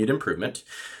some continued improvement.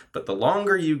 But the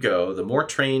longer you go, the more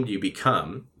trained you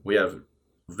become. We have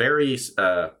very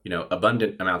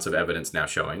abundant amounts of evidence now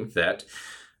showing that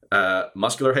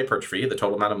muscular hypertrophy, the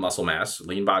total amount of muscle mass,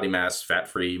 lean body mass,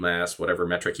 fat-free mass, whatever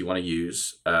metric you want to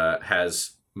use,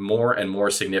 has more and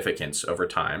more significance over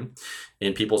time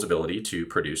in people's ability to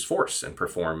produce force and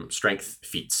perform strength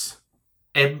feats.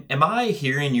 Am I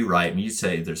hearing you right when you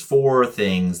say there's 4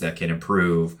 things that can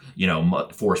improve,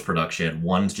 force production?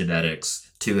 1's genetics,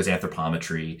 2 is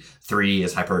anthropometry, 3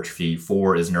 is hypertrophy,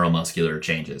 4 is neuromuscular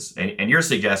changes. And you're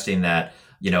suggesting that,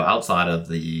 outside of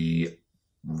the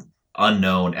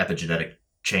unknown epigenetic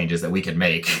changes that we can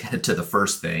make to the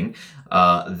first thing,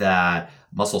 that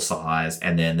muscle size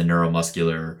and then the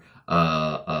neuromuscular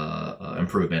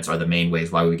improvements are the main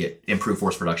ways why we get improved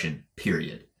force production,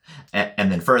 period.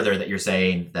 And then further, that you're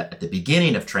saying that at the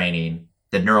beginning of training,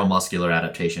 the neuromuscular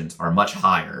adaptations are much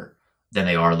higher than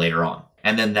they are later on.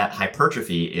 And then that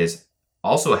hypertrophy is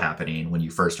also happening when you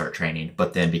first start training,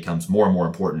 but then becomes more and more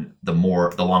important the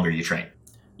longer you train.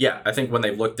 Yeah, I think when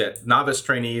they've looked at novice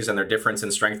trainees and their difference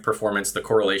in strength performance, the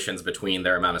correlations between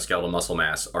their amount of skeletal muscle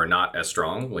mass are not as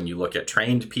strong. When you look at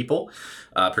trained people,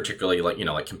 particularly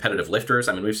like competitive lifters,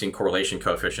 I mean, we've seen correlation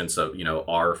coefficients of,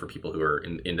 R for people who are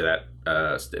into that,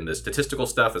 in the statistical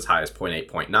stuff as high as 0.8,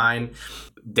 0.9.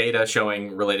 Data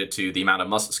showing related to the amount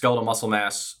of skeletal muscle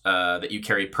mass that you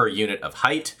carry per unit of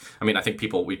height. I mean, I think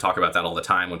we talk about that all the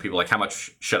time when people are like, how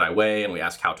much should I weigh? And we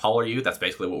ask, how tall are you? That's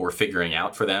basically what we're figuring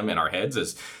out for them in our heads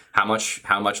is how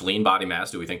much lean body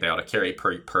mass do we think they ought to carry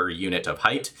per unit of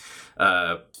height?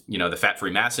 The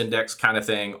fat-free mass index kind of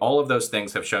thing. All of those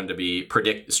things have shown to be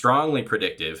strongly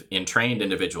predictive in trained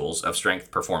individuals of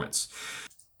strength performance.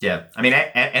 Yeah, I mean,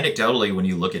 anecdotally, when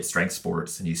you look at strength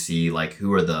sports and you see like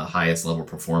who are the highest level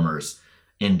performers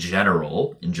in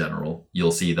general,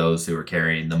 you'll see those who are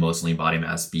carrying the most lean body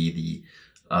mass be the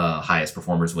highest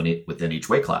performers within each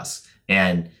weight class.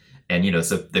 And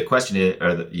so the question is,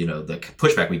 or the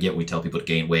pushback we get when we tell people to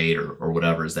gain weight or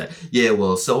whatever is that, yeah,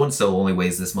 well, so and so only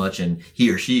weighs this much and he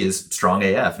or she is strong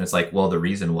AF. And it's like, well, the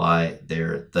reason why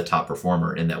they're the top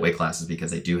performer in that weight class is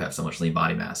because they do have so much lean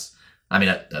body mass. I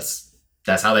mean,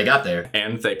 that's how they got there.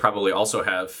 And they probably also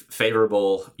have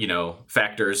favorable,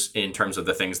 factors in terms of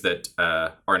the things that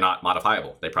are not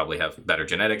modifiable. They probably have better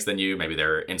genetics than you. Maybe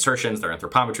their insertions, their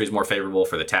anthropometry is more favorable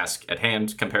for the task at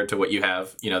hand compared to what you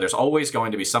have. There's always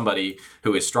going to be somebody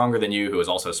who is stronger than you, who is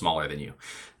also smaller than you.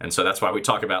 And so that's why we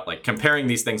talk about like comparing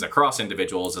these things across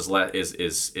individuals is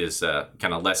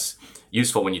kind of less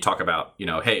useful when you talk about,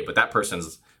 hey, but that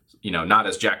person's not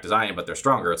as jacked as I am, but they're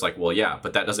stronger. It's like, well, yeah,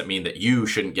 but that doesn't mean that you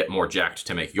shouldn't get more jacked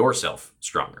to make yourself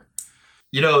stronger.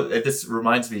 This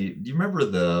reminds me, do you remember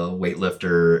the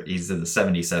weightlifter? He's in the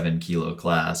 77 kilo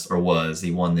class, or was.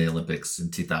 He won the Olympics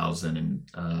in 2000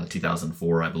 and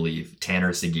 2004, I believe.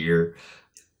 Tanner Segir.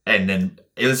 And then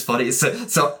it was funny.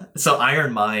 So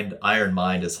Iron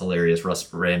Mind is hilarious.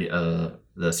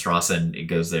 The Strawson, he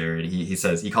goes there and he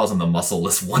says, he calls him the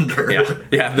muscleless wonder.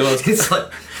 Yeah. It's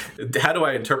like, how do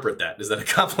I interpret that? Is that a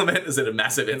compliment? Is it a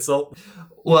massive insult?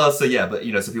 Well, so yeah, but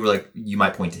so people are like, you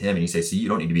might point to him and you say, so you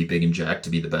don't need to be big and jacked to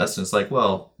be the best. And it's like,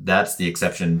 well, that's the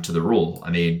exception to the rule. I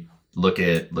mean, look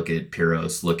at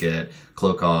Piros, look at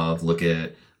Klokov, look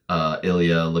at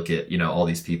Ilya, look at all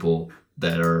these people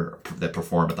that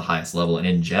perform at the highest level, and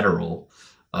in general,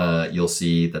 you'll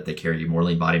see that they carry more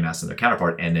lean body mass than their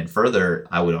counterpart. And then further,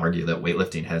 I would argue that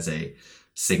weightlifting has a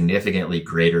significantly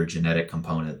greater genetic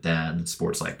component than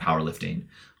sports like powerlifting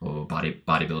or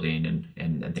bodybuilding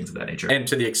and things of that nature. And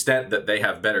to the extent that they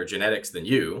have better genetics than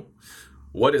you,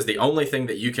 what is the only thing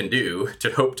that you can do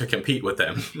to hope to compete with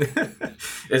them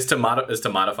is to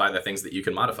modify the things that you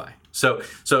can modify. So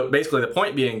basically the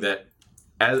point being that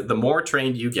as the more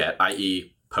trained you get,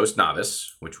 i.e.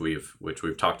 post-novice, which we've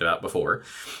talked about before,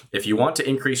 if you want to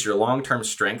increase your long-term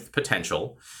strength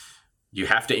potential, you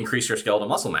have to increase your skeletal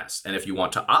muscle mass. And if you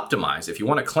want to optimize, if you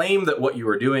want to claim that what you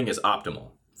are doing is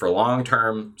optimal for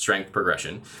long-term strength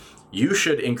progression, you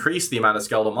should increase the amount of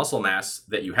skeletal muscle mass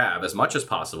that you have as much as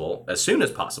possible, as soon as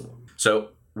possible. So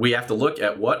we have to look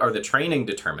at what are the training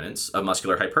determinants of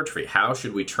muscular hypertrophy. How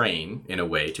should we train in a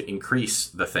way to increase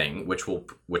the thing which will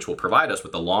provide us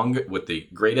with the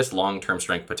greatest long-term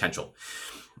strength potential?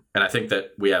 And I think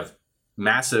that we have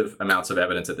massive amounts of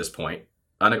evidence at this point,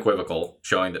 unequivocal,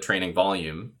 showing that training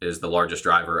volume is the largest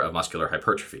driver of muscular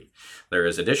hypertrophy. There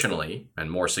is additionally,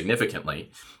 and more significantly,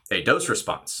 a dose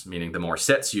response, meaning the more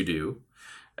sets you do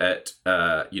at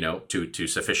to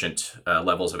sufficient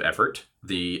levels of effort,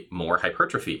 the more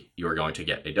hypertrophy you are going to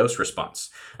get, a dose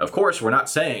response. Of course, we're not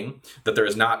saying that there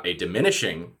is not a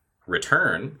diminishing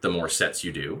return the more sets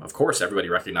you do. Of course, everybody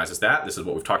recognizes that. This is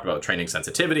what we've talked about with training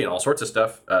sensitivity and all sorts of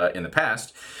stuff in the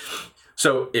past.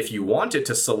 So if you wanted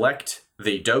to select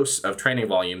the dose of training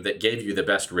volume that gave you the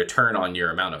best return on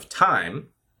your amount of time,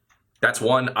 that's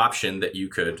one option that you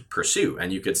could pursue.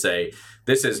 And you could say,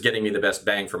 this is getting me the best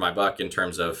bang for my buck in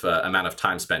terms of amount of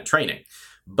time spent training.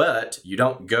 But you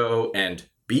don't go and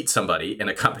beat somebody in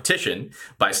a competition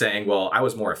by saying, well, I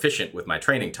was more efficient with my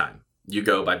training time. You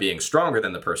go by being stronger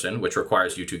than the person, which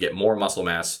requires you to get more muscle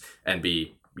mass and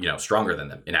be, stronger than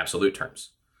them in absolute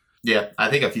terms. Yeah, I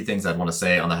think a few things I'd want to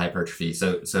say on the hypertrophy.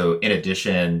 So in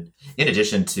addition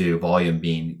to volume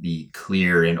being the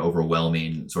clear and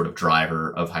overwhelming sort of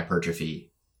driver of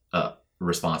hypertrophy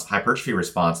response, hypertrophy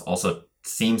response also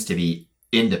seems to be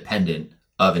independent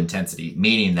of intensity,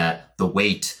 meaning that the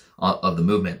weight of the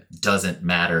movement doesn't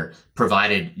matter,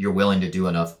 provided you're willing to do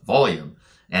enough volume.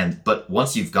 But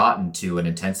once you've gotten to an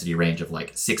intensity range of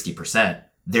like 60%,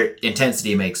 their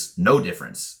intensity makes no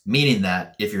difference, meaning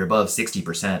that if you're above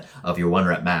 60% of your 1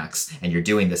 rep max and you're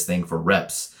doing this thing for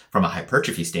reps from a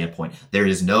hypertrophy standpoint, there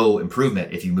is no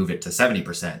improvement if you move it to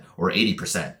 70% or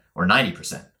 80% or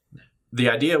 90%.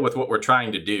 The idea with what we're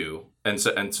trying to do, and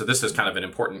so this is kind of an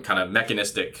important kind of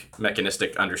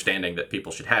mechanistic understanding that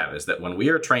people should have, is that when we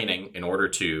are training in order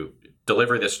to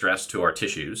deliver this stress to our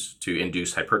tissues to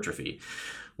induce hypertrophy,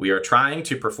 we are trying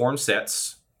to perform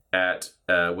sets at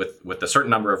with a certain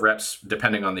number of reps,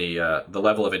 depending on the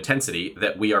level of intensity,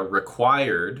 that we are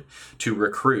required to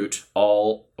recruit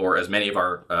all or as many of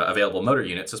our available motor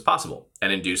units as possible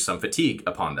and induce some fatigue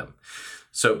upon them.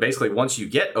 So basically, once you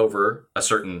get over a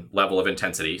certain level of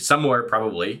intensity, somewhere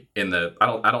probably in the,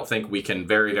 I don't think we can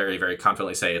very, very, very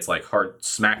confidently say it's like hard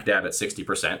smack dab at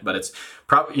 60%, but it's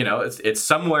probably, it's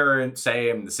somewhere in, say,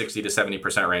 in the 60 to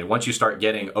 70% range. Once you start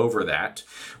getting over that,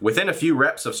 within a few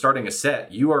reps of starting a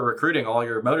set, you are recruiting all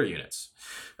your motor units.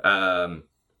 And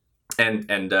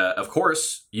of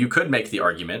course, you could make the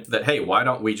argument that, hey, why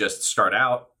don't we just start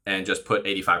out and just put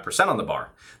 85% on the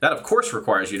bar? That, of course,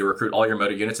 requires you to recruit all your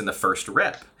motor units in the first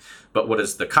rep. But what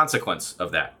is the consequence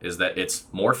of that is that it's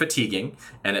more fatiguing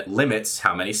and it limits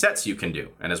how many sets you can do.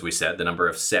 And as we said, the number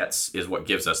of sets is what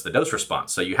gives us the dose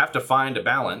response. So you have to find a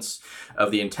balance of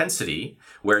the intensity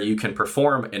where you can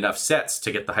perform enough sets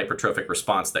to get the hypertrophic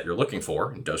response that you're looking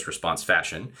for in dose response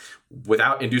fashion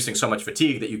without inducing so much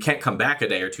fatigue that you can't come back a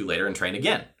day or two later and train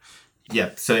again.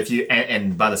 Yeah. So if you,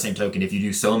 and by the same token, if you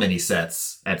do so many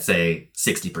sets at say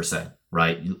 60%,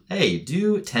 right?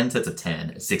 Do 10 sets of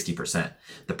 10 at 60%.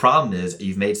 The problem is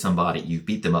you've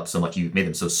beat them up so much, you've made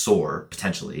them so sore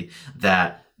potentially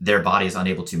that their body is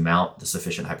unable to mount the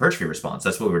sufficient hypertrophy response.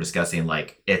 That's what we were discussing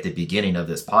like at the beginning of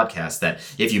this podcast, that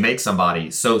if you make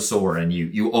somebody so sore and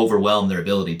you overwhelm their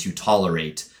ability to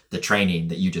tolerate the training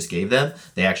that you just gave them,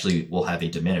 they actually will have a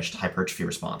diminished hypertrophy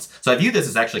response. So I view this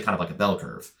as actually kind of like a bell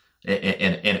curve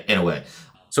in a way.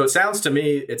 So it sounds to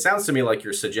me like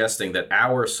you're suggesting that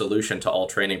our solution to all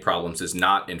training problems is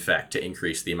not, in fact, to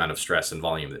increase the amount of stress and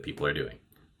volume that people are doing.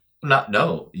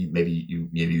 No, maybe you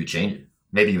would change it.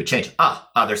 Maybe you would change it.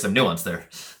 There's some nuance there.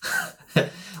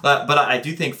 But I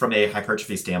do think from a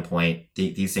hypertrophy standpoint,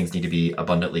 these things need to be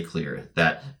abundantly clear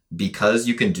that because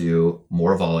you can do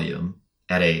more volume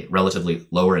at a relatively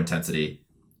lower intensity.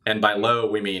 And by low,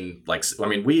 we mean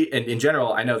we in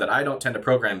general, I know that I don't tend to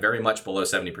program very much below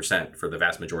 70% for the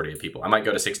vast majority of people. I might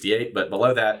go to 68, but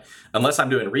below that, unless I'm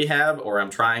doing rehab or I'm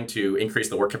trying to increase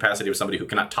the work capacity of somebody who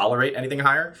cannot tolerate anything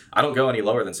higher, I don't go any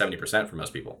lower than 70% for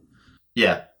most people.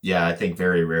 Yeah, I think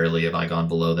very rarely have I gone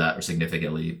below that or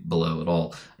significantly below at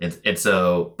all. And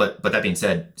so, but that being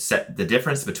said, the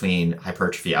difference between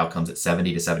hypertrophy outcomes at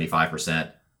 70 to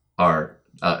 75% are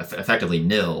effectively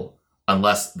nil,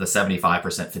 unless the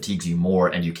 75% fatigues you more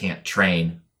and you can't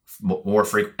train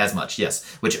as much, yes.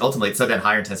 Which ultimately, so then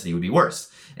higher intensity would be worse.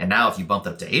 And now if you bumped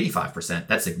up to 85%,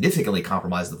 that significantly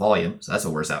compromised the volume, so that's a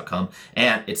worse outcome.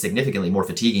 And it's significantly more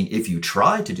fatiguing if you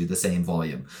try to do the same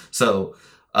volume. So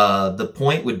the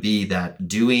point would be that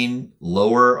doing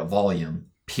lower volume,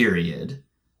 period,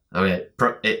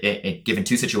 okay, given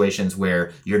two situations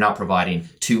where you're not providing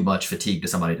too much fatigue to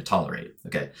somebody to tolerate,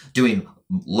 okay, doing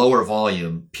lower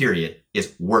volume, period,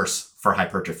 is worse for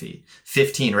hypertrophy.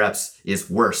 15 reps is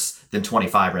worse than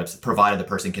 25 reps, provided the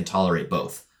person can tolerate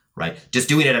both, right? Just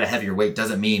doing it at a heavier weight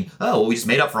doesn't mean, we just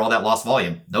made up for all that lost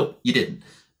volume. Nope, you didn't.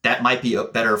 That might be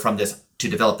better from this to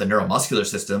develop the neuromuscular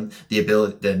system, the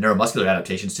neuromuscular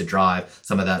adaptations to drive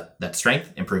some of that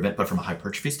strength improvement, but from a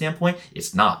hypertrophy standpoint,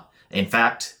 it's not. In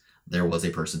fact, there was a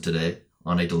person today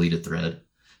on a deleted thread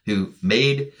who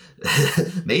made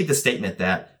the statement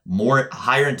that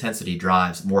higher intensity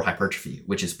drives more hypertrophy,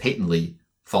 which is patently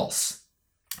false,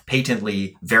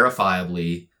 patently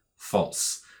verifiably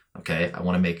false. Okay, I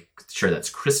want to make sure that's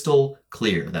crystal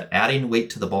clear that adding weight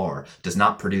to the bar does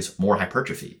not produce more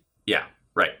hypertrophy. Yeah,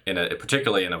 right.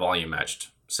 Particularly in a volume matched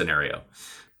scenario.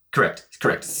 Correct.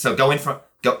 So going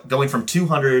from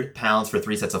 200 pounds for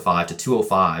 3 sets of 5 to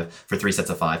 205 for 3 sets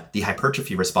of 5, the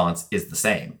hypertrophy response is the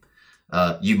same.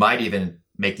 You might even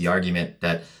make the argument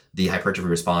that the hypertrophy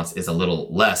response is a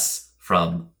little less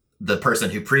from the person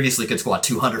who previously could squat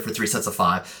 200 for 3 sets of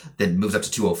 5, then moves up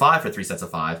to 205 for 3 sets of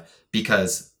 5,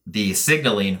 because the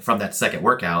signaling from that second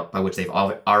workout, by which they've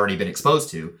already been exposed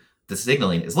to, the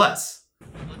signaling is less.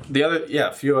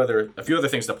 A few other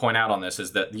things to point out on this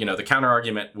is that, the counter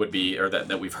argument would be, or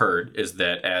that we've heard, is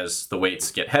that as the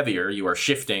weights get heavier, you are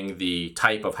shifting the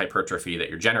type of hypertrophy that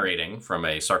you're generating from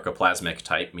a sarcoplasmic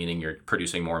type, meaning you're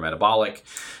producing more metabolic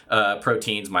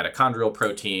proteins, mitochondrial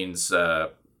proteins,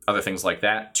 other things like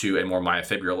that, to a more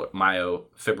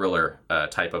myofibrillar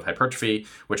type of hypertrophy,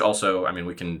 which also,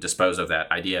 we can dispose of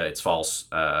that idea. It's false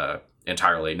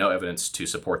entirely. No evidence to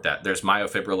support that. There's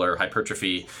myofibrillar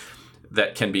hypertrophy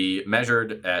that can be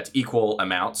measured at equal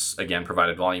amounts, again,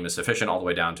 provided volume is sufficient, all the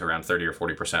way down to around 30 or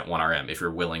 40% 1RM, if you're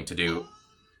willing to do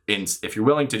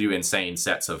insane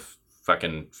sets of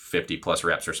fucking 50 plus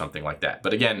reps or something like that.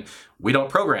 But again, we don't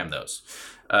program those.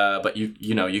 But you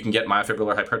can get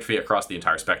myofibrillar hypertrophy across the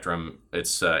entire spectrum.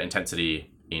 It's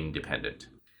intensity independent.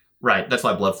 Right. That's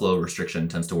why blood flow restriction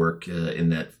tends to work in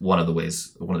that one of the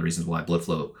reasons why blood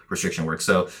flow restriction works.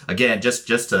 So again, just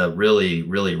to really,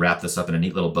 really wrap this up in a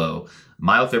neat little bow,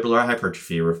 myofibrillar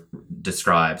hypertrophy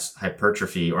describes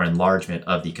hypertrophy or enlargement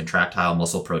of the contractile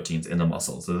muscle proteins in the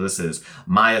muscle. So this is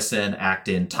myosin,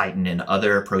 actin, titin, and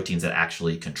other proteins that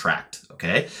actually contract.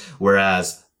 Okay.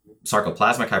 Whereas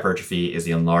sarcoplasmic hypertrophy is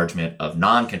the enlargement of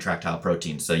non-contractile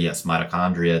proteins. So yes,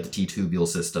 mitochondria, the T-tubule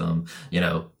system,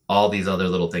 all these other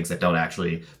little things that don't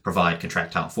actually provide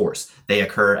contractile force. They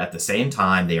occur at the same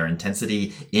time. They are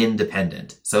intensity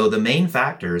independent. So the main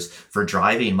factors for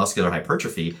driving muscular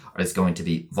hypertrophy is going to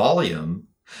be volume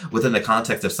within the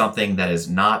context of something that is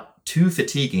not too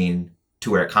fatiguing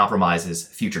to where it compromises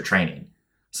future training.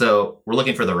 So we're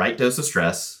looking for the right dose of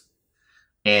stress,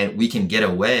 and we can get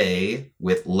away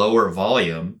with lower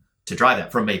volume to drive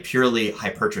that from a purely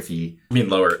hypertrophy. I mean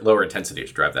lower intensity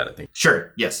to drive that, I think.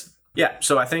 Sure, yes. Yeah,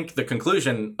 so I think the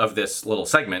conclusion of this little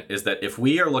segment is that if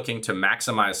we are looking to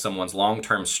maximize someone's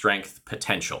long-term strength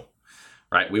potential,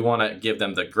 right, we want to give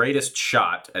them the greatest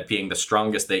shot at being the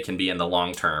strongest they can be in the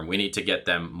long term, we need to get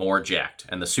them more jacked.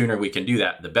 And the sooner we can do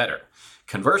that, the better.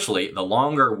 Conversely, the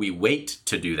longer we wait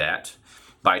to do that,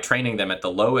 by training them at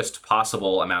the lowest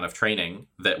possible amount of training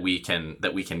that we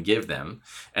can give them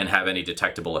and have any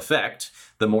detectable effect,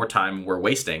 the more time we're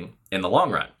wasting in the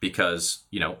long run, because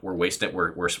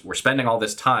we're spending all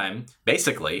this time.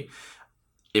 Basically,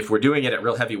 if we're doing it at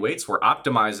real heavy weights, we're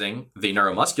optimizing the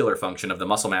neuromuscular function of the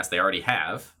muscle mass they already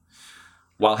have,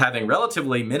 while having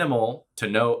relatively minimal to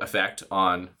no effect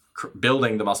on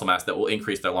building the muscle mass that will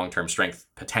increase their long-term strength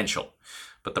potential.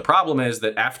 But the problem is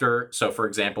that for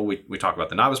example, we talk about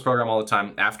the novice program all the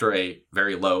time. After a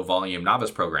very low volume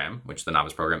novice program, which the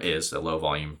novice program is a low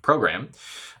volume program,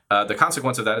 the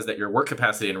consequence of that is that your work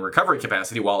capacity and recovery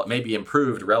capacity, while it may be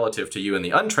improved relative to you in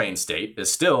the untrained state,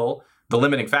 is still the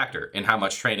limiting factor in how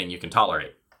much training you can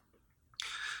tolerate.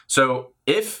 So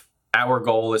if our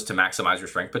goal is to maximize your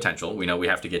strength potential, we know we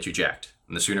have to get you jacked.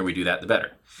 And the sooner we do that, the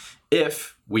better.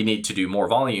 If we need to do more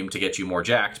volume to get you more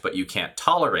jacked, but you can't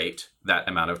tolerate that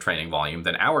amount of training volume,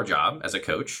 then our job as a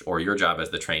coach, or your job as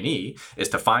the trainee, is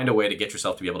to find a way to get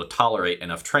yourself to be able to tolerate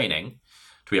enough training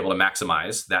to be able to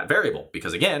maximize that variable.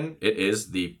 Because again, it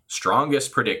is the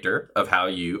strongest predictor of how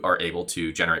you are able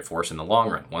to generate force in the long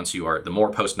run, the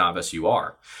more post-novice you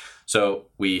are. So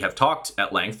we have talked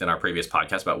at length in our previous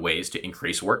podcast about ways to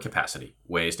increase work capacity,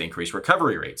 ways to increase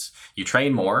recovery rates. You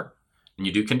train more and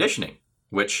you do conditioning,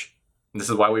 which this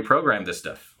is why we program this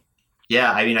stuff.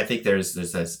 Yeah, I mean, I think there's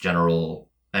this general,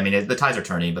 the tides are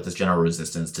turning, but there's general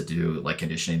resistance to do like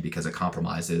conditioning because it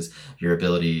compromises your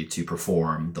ability to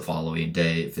perform the following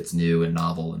day if it's new and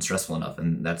novel and stressful enough.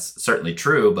 And that's certainly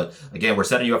true. But again, we're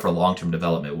setting you up for long-term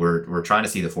development. We're trying to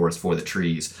see the forest for the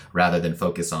trees rather than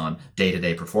focus on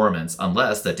day-to-day performance,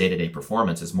 unless the day-to-day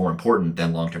performance is more important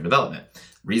than long-term development.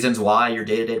 Reasons why your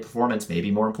day-to-day performance may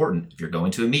be more important. If you're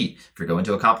going to a meet, if you're going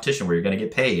to a competition where you're going to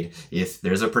get paid, if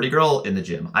there's a pretty girl in the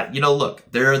gym, look,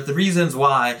 there are the reasons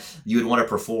why you would want to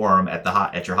perform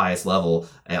at your highest level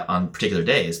on particular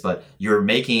days, but you're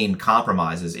making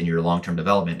compromises in your long-term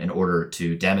development in order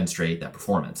to demonstrate that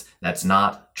performance. That's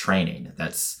not training.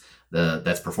 That's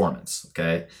performance.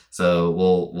 Okay, so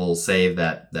we'll save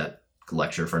that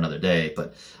lecture for another day,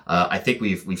 but I think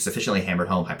we've sufficiently hammered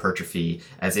home hypertrophy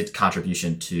as its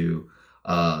contribution to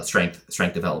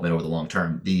strength development over the long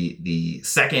term. The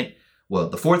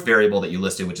fourth variable that you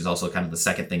listed, which is also kind of the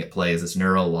second thing at play, is this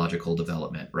neurological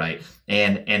development, right?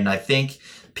 And I think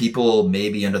people may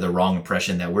be under the wrong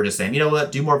impression that we're just saying, you know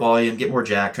what, do more volume, get more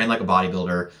jack, train like a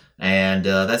bodybuilder, and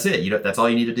that's it. That's all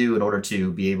you need to do in order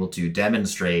to be able to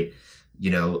demonstrate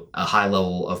a high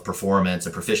level of performance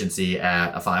and proficiency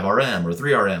at a 5RM or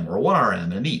 3RM or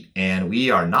 1RM in a meet. And we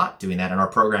are not doing that, and our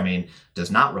programming does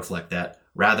not reflect that.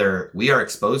 Rather, we are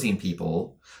exposing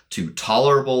people to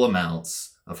tolerable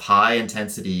amounts of high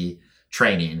intensity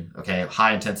training. Okay,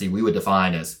 high intensity we would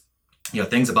define as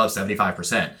things above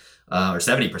 75%. Or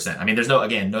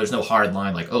 70%. There's no hard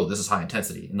line like, oh, this is high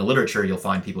intensity. In the literature, you'll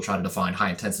find people try to define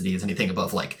high intensity as anything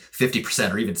above like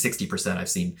 50% or even 60% I've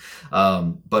seen.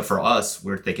 But for us,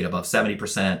 we're thinking above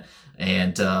 70%,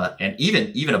 and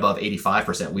even above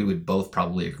 85%, we would both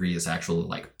probably agree is actually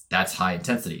like, that's high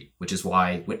intensity, which is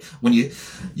why when you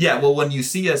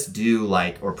see us do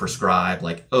like, or prescribe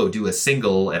like, oh, do a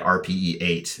single at RPE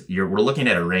 8, we're looking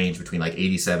at a range between like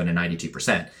 87 and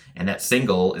 92%. And that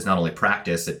single is not only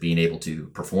practice at being able to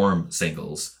perform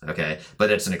singles, okay, but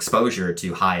it's an exposure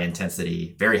to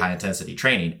very high intensity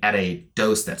training at a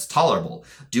dose that's tolerable.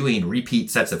 Doing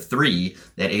repeat sets of 3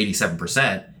 at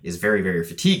 87% is very, very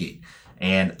fatiguing.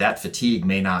 And that fatigue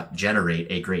may not generate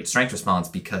a great strength response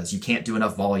because you can't do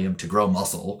enough volume to grow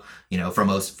muscle, for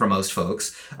most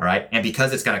folks, all right? And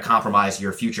because it's going to compromise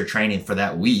your future training for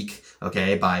that week,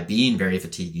 okay, by being very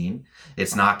fatiguing,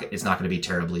 it's not going to be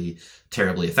terribly,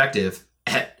 terribly effective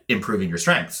at improving your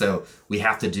strength. So we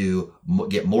have to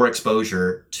get more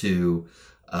exposure to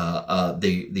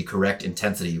the correct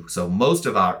intensity. So most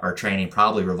of our training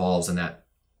probably revolves in that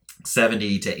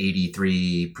 70 to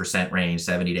 83% range,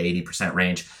 70 to 80%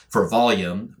 range for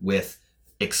volume, with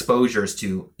exposures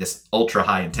to this ultra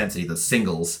high intensity, the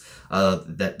singles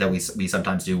that we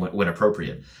sometimes do when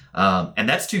appropriate. And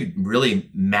that's to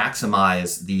really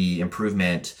maximize the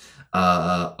improvement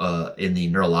in the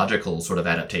neurological sort of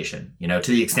adaptation.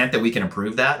 To the extent that we can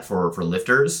improve that for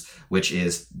lifters, which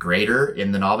is greater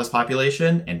in the novice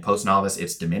population, and post-novice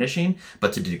it's diminishing,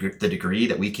 but to the degree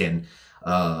that we can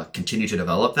continue to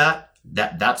develop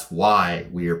that's why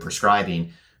we are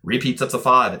prescribing repeat sets of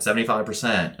 5 at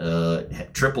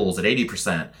 75%, triples at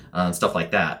 80%, stuff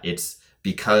like that. It's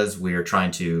because we're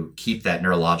trying to keep that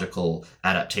neurological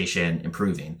adaptation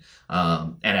improving.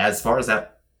 And as far as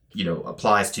that,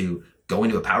 applies to going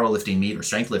to a powerlifting meet or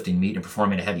strength lifting meet and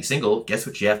performing a heavy single, guess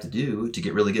what you have to do to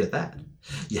get really good at that?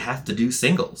 You have to do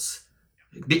singles.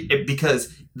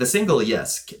 Because the single,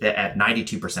 yes, at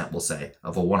 92%, we'll say,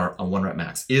 of a one rep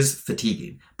max is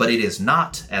fatiguing, but it is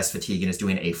not as fatiguing as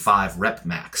doing a 5 rep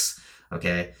max.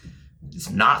 Okay, it's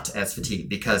not as fatiguing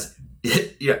because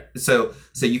so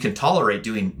you can tolerate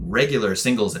doing regular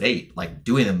singles at 8, like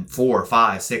doing them 4,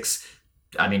 5, 6.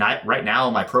 I mean, right now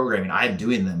in my programming, I'm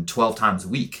doing them 12 times a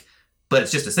week, but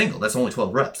it's just a single. That's only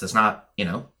 12 reps. That's not,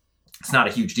 it's not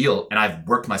a huge deal. And I've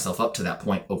worked myself up to that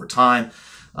point over time.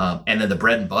 And then the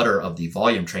bread and butter of the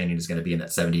volume training is going to be in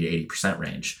that 70 to 80%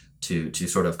 range to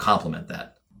sort of complement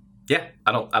that. Yeah,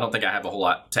 I don't think I have a whole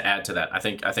lot to add to that. I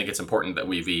think it's important that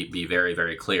we be very,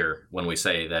 very clear when we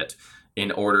say that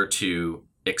in order to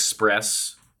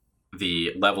express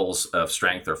the levels of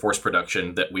strength or force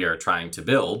production that we are trying to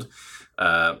build,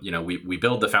 we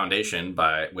build the foundation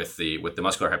with the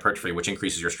muscular hypertrophy, which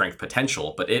increases your strength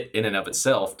potential, but it in and of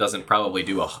itself doesn't probably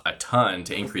do a ton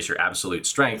to increase your absolute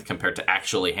strength compared to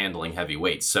actually handling heavy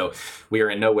weights. So we are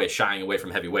in no way shying away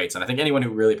from heavy weights. And I think anyone who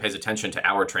really pays attention to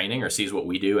our training or sees what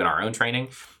we do in our own training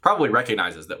probably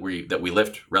recognizes that we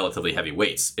lift relatively heavy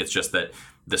weights. It's just that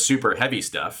the super heavy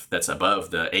stuff that's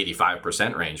above the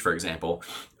 85% range, for example,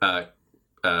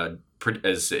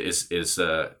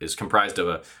 is comprised of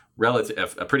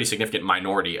a pretty significant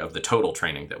minority of the total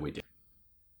training that we do.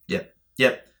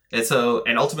 Yep.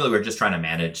 And ultimately we're just trying to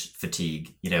manage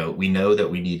fatigue. We know that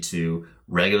we need to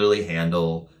regularly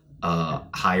handle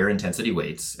higher intensity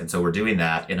weights. And so we're doing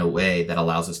that in a way that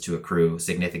allows us to accrue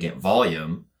significant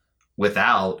volume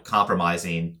without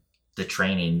compromising the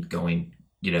training going,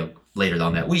 later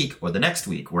on that week or the next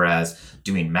week. Whereas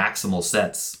doing maximal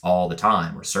sets all the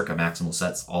time or circa maximal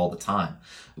sets all the time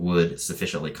would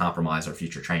sufficiently compromise our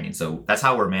future training. So that's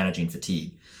how we're managing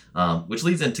fatigue, which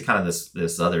leads into kind of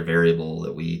this other variable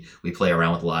that we play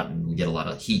around with a lot and we get a lot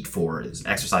of heat for is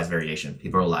exercise variation.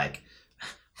 People are like,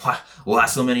 why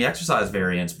so many exercise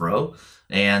variants, bro?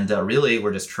 And really,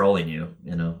 we're just trolling you,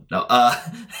 No,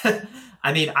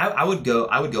 I mean, I would go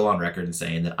on record in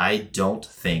saying that I don't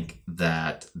think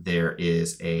that there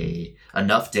is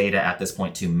enough data at this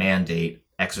point to mandate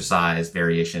exercise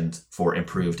variations for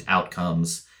improved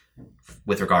outcomes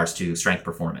with regards to strength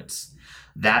performance.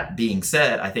 That being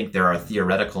said, I think there are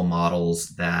theoretical models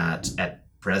that at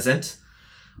present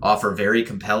offer very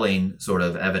compelling sort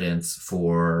of evidence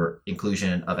for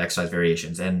inclusion of exercise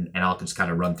variations. And I'll just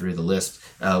kind of run through the list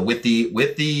with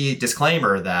the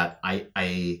disclaimer that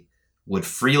I would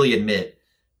freely admit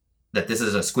that this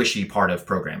is a squishy part of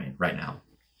programming right now.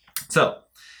 So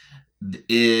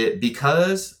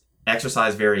because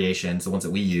exercise variations, the ones that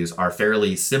we use, are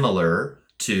fairly similar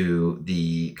to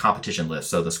the competition lifts,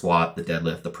 so the squat, the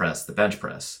deadlift, the press, the bench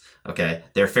press, okay?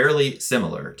 They're fairly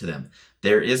similar to them.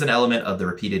 There is an element of the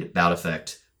repeated bout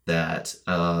effect that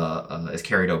is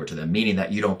carried over to them, meaning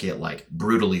that you don't get like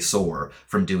brutally sore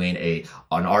from doing an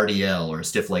RDL or a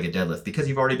stiff-legged deadlift because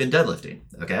you've already been deadlifting,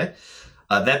 okay?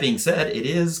 That being said, it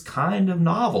is kind of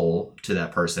novel to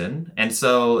that person. And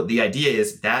so the idea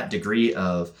is that degree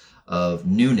of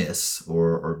newness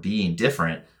or being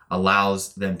different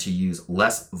allows them to use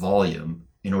less volume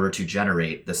in order to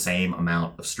generate the same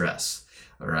amount of stress.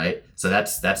 All right. So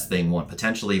that's thing one,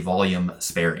 potentially volume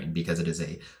sparing because it is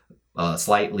a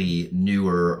slightly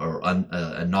newer or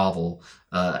a novel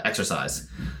exercise.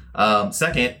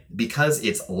 Second, because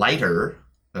it's lighter,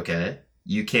 okay,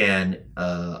 you can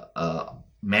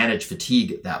manage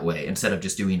fatigue that way instead of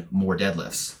just doing more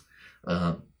deadlifts.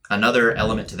 Another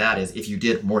element to that is if you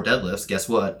did more deadlifts, guess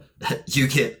what? You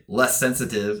get less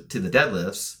sensitive to the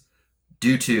deadlifts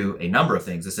due to a number of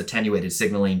things. This attenuated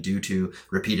signaling due to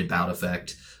repeated bout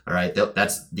effect. All right,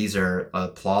 these are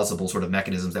plausible sort of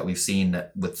mechanisms that we've seen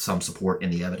that with some support in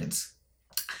the evidence.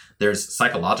 There's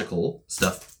psychological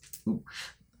stuff.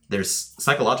 There's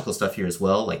psychological stuff here as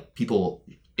well, like people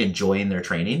enjoying their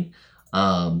training.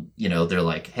 They're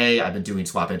like, hey, I've been doing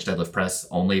squat, bench, deadlift, press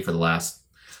only for the last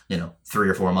 3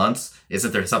 or 4 months.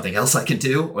 Isn't there something else I can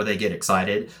do? Or they get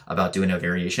excited about doing a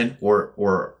variation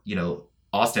or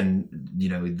Austin,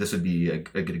 this would be a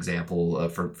good example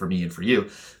for me and for you.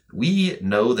 We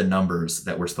know the numbers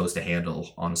that we're supposed to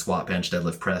handle on a squat, bench,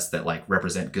 deadlift, press that like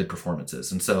represent good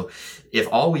performances. And so if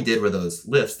all we did were those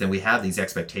lifts, then we have these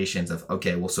expectations of,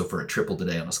 okay, well, so for a triple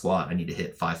today on a squat, I need to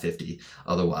hit 550.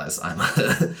 Otherwise I'm,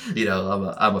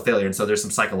 I'm a failure. And so there's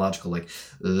some psychological, like,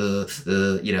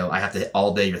 I have to hit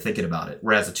all day you're thinking about it.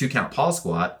 Whereas a 2-count pause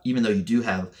squat, even though you do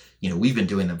have, we've been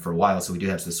doing them for a while, so we do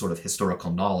have this sort of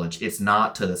historical knowledge. It's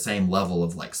not to the same level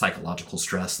of like psychological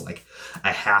stress. Like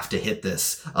I have to hit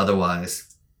this,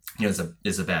 otherwise,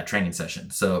 it's a bad training session.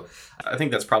 So I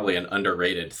think that's probably an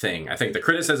underrated thing. I think the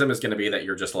criticism is going to be that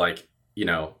you're just like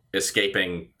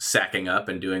escaping sacking up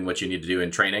and doing what you need to do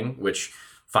in training, which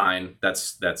fine,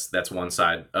 that's one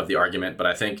side of the argument. But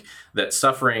I think that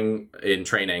suffering in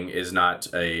training is not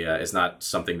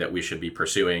something that we should be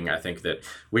pursuing. I think that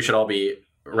we should all be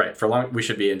we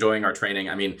should be enjoying our training.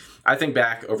 I mean, I think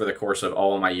back over the course of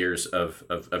all of my years of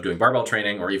doing barbell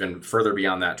training, or even further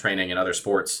beyond that, training in other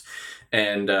sports.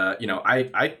 And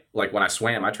I like when I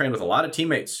swam, I trained with a lot of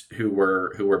teammates who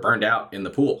were burned out in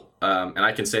the pool. And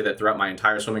I can say that throughout my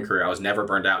entire swimming career, I was never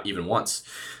burned out even once,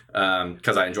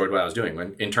 because I enjoyed what I was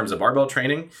doing. In terms of barbell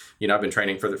training, I've been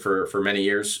training for many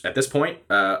years at this point.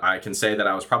 I can say that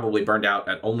I was probably burned out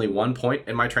at only one point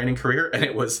in my training career, and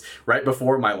it was right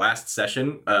before my last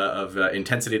session of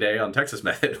Intensity Day on Texas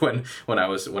Med when I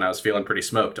was feeling pretty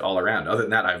smoked all around. Other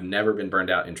than that, I've never been burned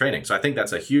out in training. So I think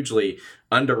that's a hugely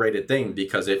underrated thing,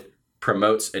 because it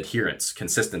promotes adherence,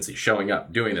 consistency, showing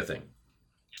up, doing the thing.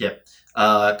 Yep.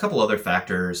 A couple other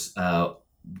factors.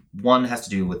 One has to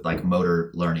do with like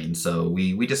motor learning. So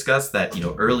we discussed that,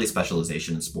 early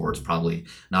specialization in sports, probably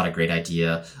not a great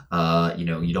idea.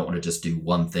 You don't want to just do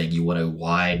one thing. You want a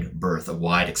wide berth, a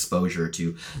wide exposure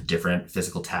to different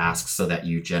physical tasks so that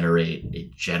you generate a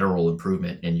general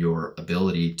improvement in your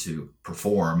ability to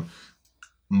perform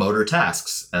motor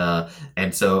tasks.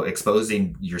 And so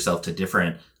exposing yourself to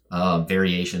different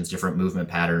variations, different movement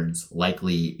patterns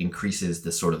likely increases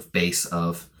the sort of base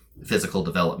of physical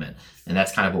development. And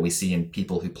that's kind of what we see in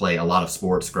people who play a lot of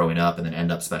sports growing up and then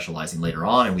end up specializing later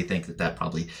on. And we think that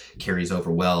probably carries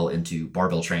over well into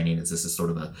barbell training, as this is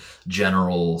sort of a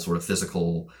general sort of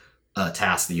physical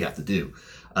task that you have to do.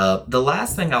 The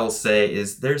last thing I will say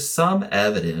is there's some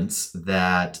evidence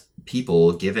that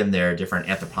people, given their different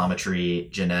anthropometry,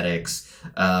 genetics,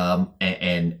 and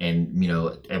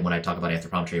when I talk about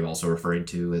anthropometry, I'm also referring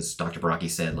to, as Dr. Baraki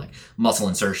said, like muscle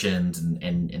insertions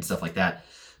and stuff like that,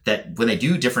 that when they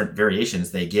do different variations,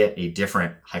 they get a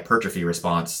different hypertrophy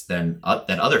response than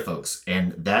other folks.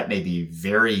 And that may be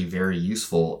very, very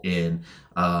useful in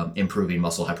improving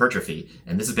muscle hypertrophy.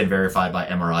 And this has been verified by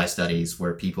MRI studies,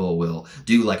 where people will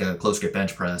do like a close grip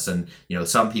bench press, and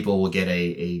some people will get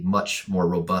a much more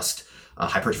robust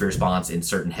hypertrophy response in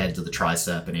certain heads of the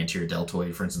tricep and anterior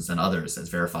deltoid, for instance, than others, as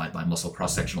verified by muscle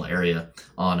cross-sectional area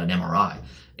on an MRI.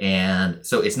 And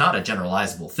so it's not a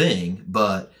generalizable thing,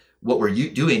 but what we're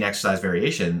doing exercise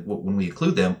variation, when we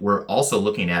include them, we're also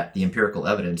looking at the empirical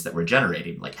evidence that we're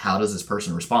generating. Like, how does this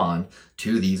person respond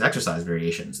to these exercise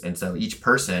variations? And so each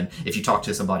person, if you talk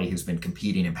to somebody who's been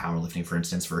competing in powerlifting, for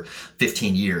instance, for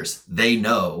 15 years, they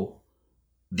know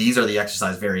these are the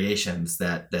exercise variations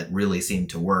that really seem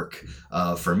to work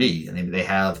for me. And they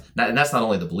have, and that's not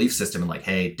only the belief system and like,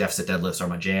 hey, deficit deadlifts are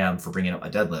my jam for bringing up my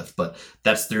deadlift, but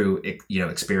that's through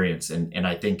experience. And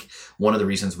I think one of the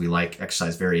reasons we like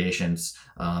exercise variations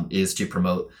is to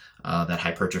promote that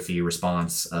hypertrophy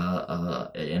response in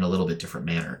a little bit different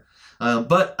manner.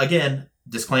 But again,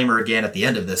 disclaimer again at the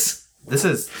end of this. This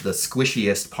is the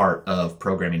squishiest part of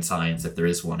programming science, if there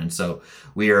is one. And so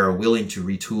we are willing to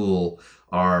retool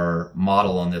our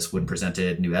model on this when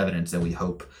presented new evidence, and we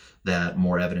hope that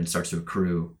more evidence starts to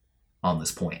accrue on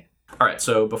this point. All right,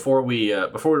 so before we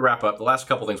wrap up, the last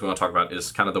couple things we want to talk about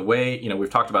is kind of the way, we've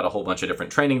talked about a whole bunch of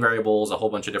different training variables, a whole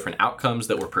bunch of different outcomes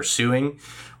that we're pursuing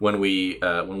when we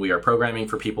are programming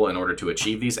for people in order to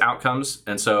achieve these outcomes.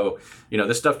 And so,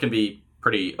 this stuff can be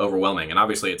pretty overwhelming. And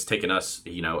obviously it's taken us,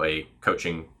 a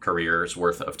coaching career's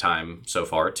worth of time so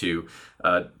far to,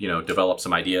 develop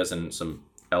some ideas and some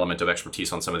element of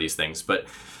expertise on some of these things. But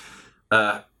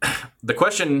the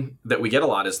question that we get a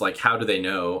lot is like, how do they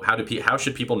know? How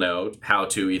should people know how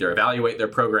to either evaluate their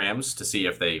programs to see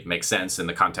if they make sense in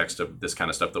the context of this kind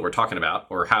of stuff that we're talking about,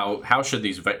 or how should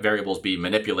these variables be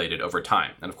manipulated over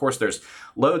time? And of course, there's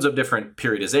loads of different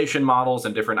periodization models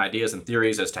and different ideas and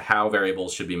theories as to how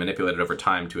variables should be manipulated over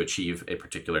time to achieve a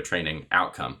particular training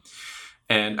outcome.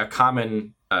 And a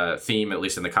common theme, at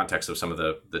least in the context of some of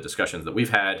the discussions that we've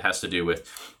had, has to do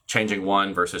with changing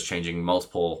one versus changing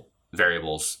multiple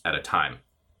variables at a time.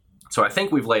 So I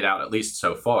think we've laid out, at least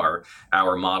so far,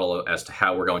 our model as to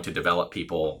how we're going to develop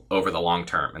people over the long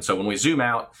term. And so when we zoom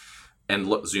out and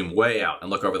zoom way out and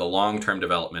look over the long-term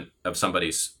development of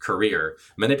somebody's career,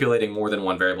 manipulating more than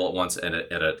one variable at once at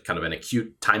a kind of an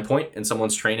acute time point in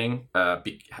someone's training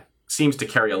seems to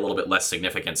carry a little bit less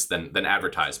significance than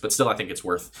advertised. But still, I think it's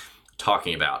worth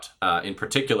talking about. In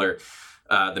particular,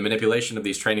 the manipulation of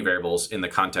these training variables in the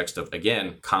context of,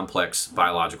 again, complex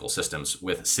biological systems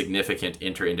with significant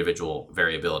inter-individual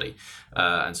variability.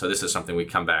 And so this is something we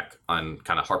come back on,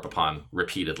 kind of harp upon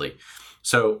repeatedly.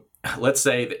 So let's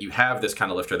say that you have this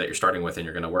kind of lifter that you're starting with and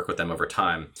you're going to work with them over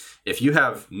time. If you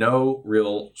have no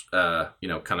real,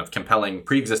 kind of compelling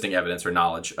pre-existing evidence or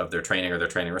knowledge of their training or their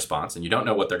training response, and you don't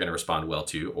know what they're going to respond well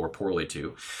to or poorly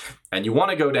to, and you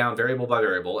want to go down variable by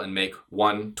variable and make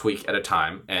one tweak at a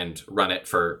time and run it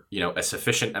for, a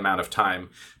sufficient amount of time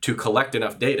to collect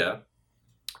enough data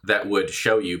that would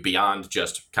show you beyond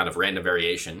just kind of random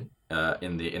variation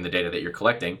in the data that you're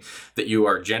collecting, that you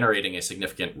are generating a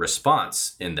significant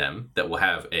response in them that will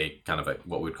have a kind of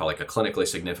what we would call like a clinically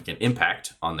significant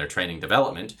impact on their training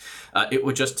development, it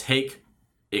would just take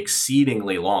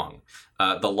exceedingly long.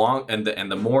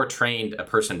 The more trained a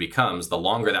person becomes, the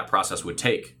longer that process would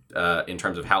take in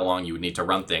terms of how long you would need to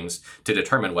run things to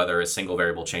determine whether a single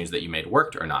variable change that you made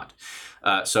worked or not.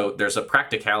 So there's a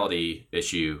practicality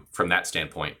issue from that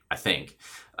standpoint, I think.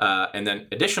 And then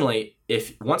additionally,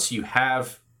 if once you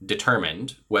have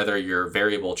determined whether your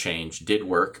variable change did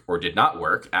work or did not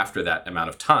work after that amount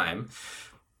of time,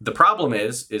 the problem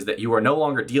is that you are no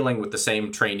longer dealing with the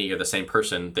same trainee or the same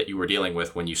person that you were dealing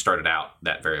with when you started out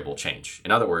that variable change.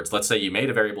 In other words, let's say you made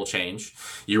a variable change,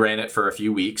 you ran it for a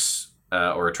few weeks,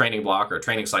 or a training block or a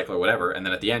training cycle or whatever, and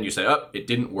then at the end you say, oh, it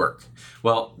didn't work.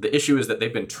 Well, the issue is that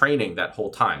they've been training that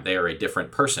whole time. They are a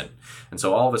different person. And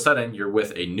so all of a sudden you're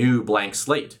with a new blank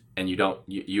slate, and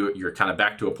you're kind of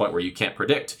back to a point where you can't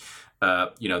predict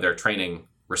their training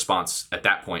response at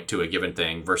that point to a given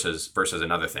thing versus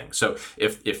another thing. So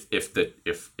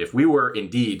if we were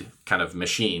indeed kind of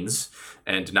machines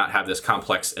and not have this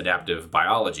complex adaptive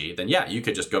biology, then yeah, you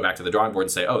could just go back to the drawing board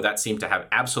and say, oh, that seemed to have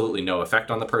absolutely no effect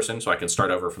on the person, so I can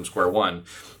start over from square one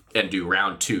and do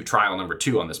round 2, trial number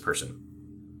 2 on this person.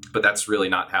 But that's really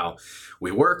not how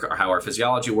we work or how our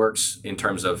physiology works in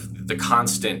terms of the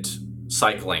constant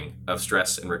cycling of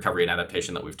stress and recovery and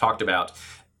adaptation that we've talked about.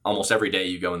 Almost every day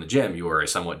you go in the gym, you are a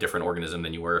somewhat different organism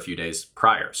than you were a few days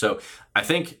prior. So I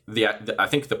think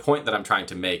the point that I'm trying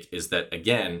to make is that,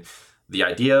 again, the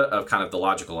idea of kind of the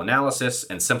logical analysis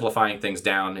and simplifying things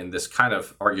down in this kind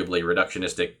of arguably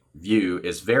reductionistic view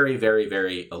is very, very,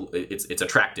 very, it's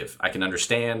attractive. I can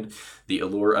understand the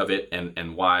allure of it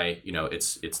and why,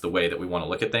 it's the way that we want to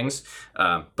look at things.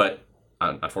 But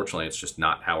unfortunately, it's just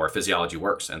not how our physiology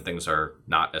works, and things are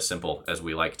not as simple as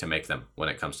we like to make them when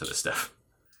it comes to this stuff.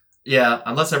 Yeah,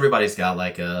 unless everybody's got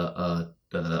like a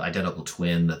identical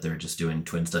twin that they're just doing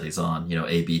twin studies on,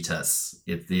 A/B tests.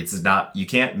 It's not, you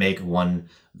can't make one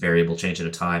variable change at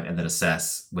a time and then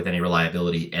assess with any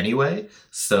reliability anyway.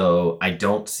 So I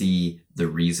don't see the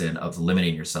reason of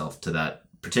limiting yourself to that,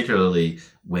 particularly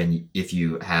if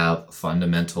you have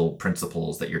fundamental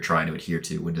principles that you're trying to adhere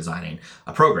to when designing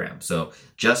a program. So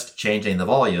just changing the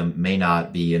volume may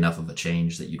not be enough of a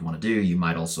change that you'd want to do. You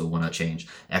might also want to change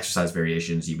exercise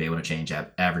variations. You may want to change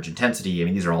average intensity. I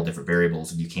mean, these are all different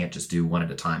variables, and you can't just do one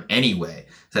at a time anyway.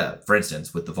 So, for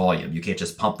instance, with the volume, you can't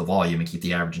just pump the volume and keep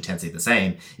the average intensity the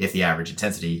same if the average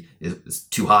intensity is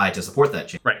too high to support that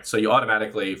change. Right. So you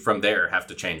automatically, from there, have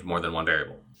to change more than one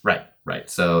variable.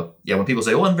 Right. So yeah, when people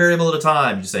say one variable at a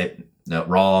time, you just say, no,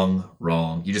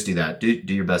 wrong. You just do that. Do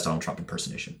your best Donald Trump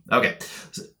impersonation. Okay.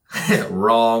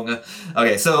 Wrong.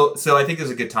 Okay. So I think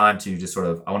there's a good time to just sort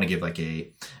of, I want to give like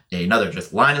another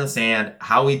just line in the sand,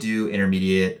 how we do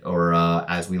intermediate, or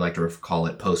as we like to call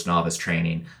it, post-novice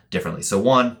training differently. So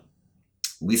one,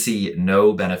 we see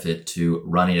no benefit to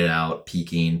running it out,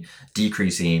 peaking,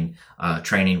 decreasing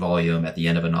training volume at the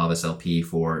end of a novice LP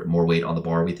for more weight on the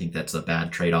bar. We think that's a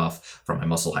bad trade-off from a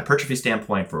muscle hypertrophy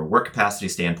standpoint, for a work capacity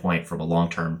standpoint, from a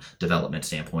long-term development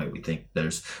standpoint. We think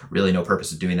there's really no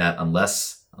purpose of doing that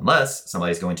unless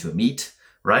somebody's going to a meet,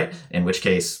 right? In which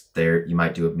case there you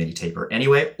might do a mini taper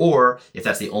anyway, or if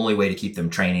that's the only way to keep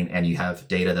them training and you have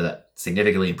data that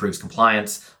significantly improves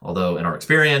compliance, although in our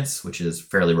experience, which is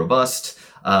fairly robust,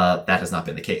 that has not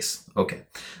been the case. Okay.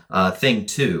 Thing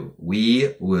 2,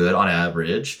 we would on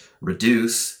average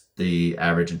reduce the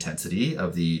average intensity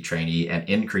of the trainee and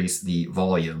increase the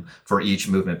volume for each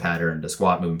movement pattern, the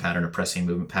squat movement pattern, a pressing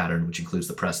movement pattern, which includes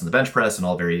the press and the bench press and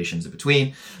all variations in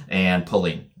between, and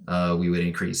pulling. We would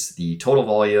increase the total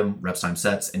volume, reps times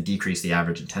sets, and decrease the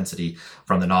average intensity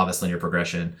from the novice linear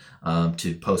progression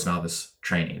to post-novice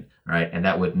training, right? And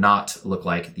that would not look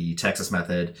like the Texas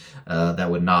method.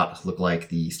 That would not look like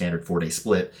the standard 4-day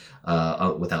split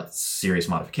without serious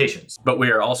modifications. But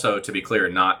we are also, to be clear,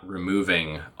 not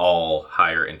removing all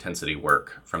higher intensity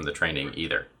work from the training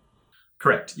either.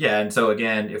 Correct. Yeah. And so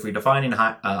again, if we're defining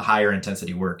higher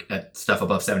intensity work at stuff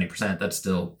above 70%, that's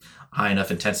still high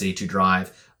enough intensity to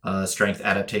drive strength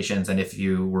adaptations. And if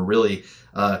you were really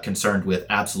concerned with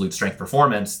absolute strength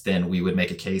performance, then we would make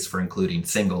a case for including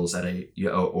singles at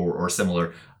or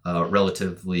similar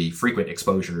relatively frequent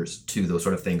exposures to those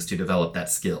sort of things to develop that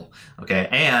skill. Okay.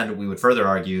 And we would further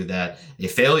argue that a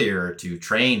failure to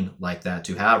train like that,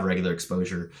 to have regular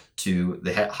exposure to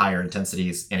the higher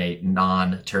intensities in a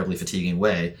non-terribly fatiguing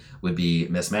way, would be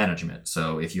mismanagement.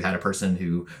 So if you had a person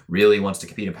who really wants to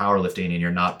compete in powerlifting and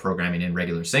you're not programming in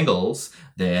regular singles,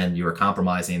 then you are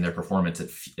compromising their performance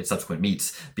at subsequent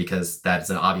meets, because that's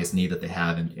an obvious need that they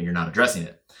have and you're not addressing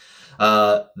it.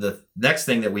 The next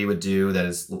thing that we would do that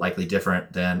is likely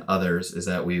different than others is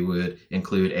that we would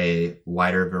include a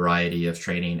wider variety of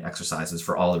training exercises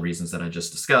for all the reasons that I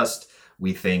just discussed.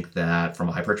 We think that from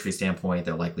a hypertrophy standpoint,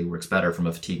 that likely works better. From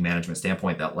a fatigue management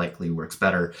standpoint, that likely works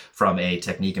better. From a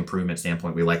technique improvement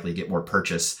standpoint, we likely get more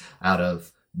purchase out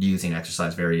of using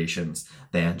exercise variations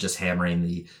than just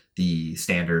hammering the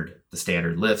standard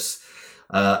lifts.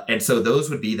 And so those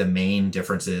would be the main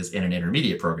differences in an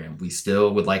intermediate program. We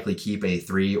still would likely keep a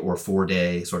 3 or 4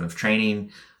 day sort of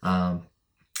training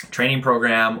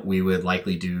program. We would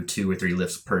likely do 2 or 3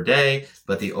 lifts per day,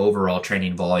 but the overall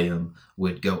training volume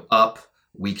would go up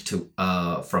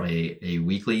from a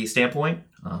weekly standpoint.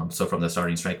 So from the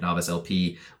Starting Strength Novice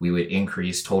LP, we would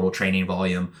increase total training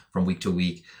volume from week to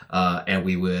week, and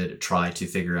we would try to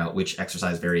figure out which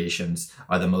exercise variations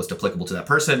are the most applicable to that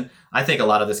person. I think a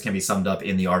lot of this can be summed up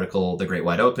in the article, The Great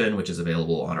Wide Open, which is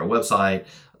available on our website,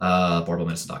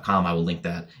 barbellmedicine.com. I will link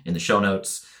that in the show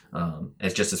notes.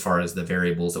 It's just as far as the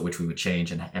variables at which we would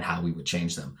change and how we would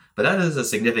change them. But that is a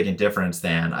significant difference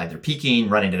than either peaking,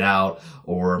 running it out,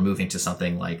 or moving to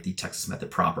something like the Texas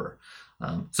Method proper.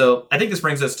 So I think this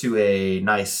brings us to a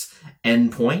nice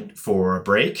end point for a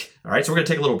break. All right, so we're going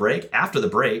to take a little break. After the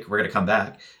break, we're going to come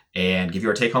back and give you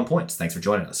our take-home points. Thanks for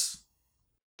joining us.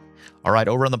 All right,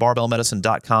 over on the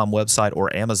barbellmedicine.com website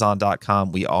or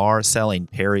amazon.com, we are selling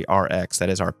Perry RX. That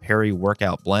is our Perry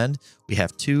workout blend. We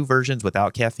have 2 versions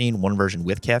without caffeine, 1 version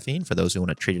with caffeine for those who want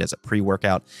to treat it as a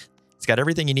pre-workout. It's got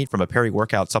everything you need from a Perry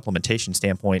workout supplementation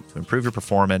standpoint to improve your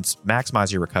performance,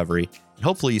 maximize your recovery, and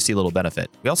hopefully you see a little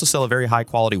benefit. We also sell a very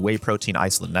high-quality whey protein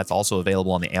isolate, and that's also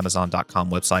available on the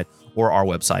amazon.com website or our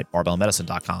website,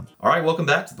 barbellmedicine.com. All right, welcome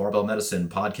back to the Barbell Medicine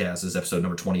Podcast. This is episode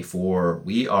number 24.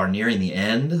 We are nearing the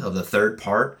end of the 3rd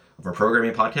part of our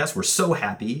programming podcast. We're so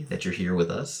happy that you're here with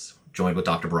us, joined with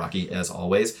Dr. Baraki, as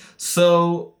always.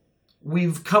 So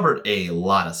we've covered a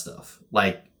lot of stuff,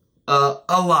 like a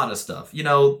lot of stuff. You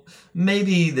know,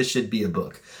 maybe this should be a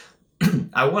book.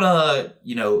 I want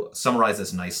to, summarize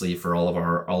this nicely for all of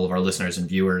our listeners and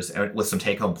viewers with some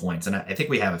take-home points, and I think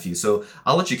we have a few. So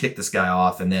I'll let you kick this guy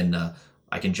off, and then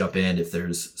I can jump in if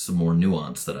there's some more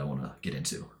nuance that I want to get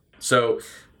into. So,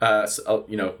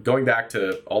 going back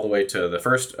to all the way to the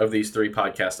first of these 3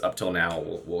 podcasts up till now,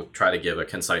 we'll try to give a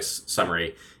concise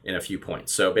summary in a few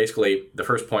points. So basically, the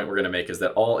first point we're going to make is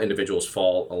that all individuals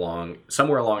fall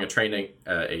somewhere along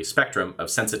a spectrum of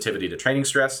sensitivity to training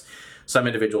stress. Some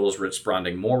individuals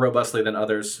responding more robustly than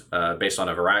others based on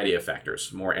a variety of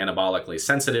factors. More anabolically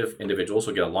sensitive individuals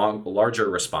will get a larger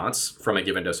response from a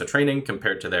given dose of training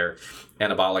compared to their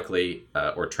anabolically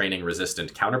or training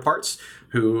resistant counterparts,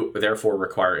 who therefore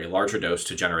require a larger dose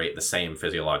to generate the same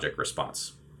physiologic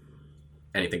response.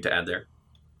 Anything to add there?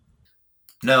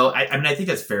 No, I think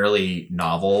it's fairly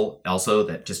novel also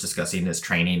that just discussing this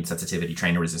training sensitivity,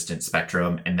 training resistant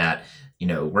spectrum, and that,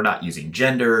 we're not using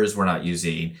genders, we're not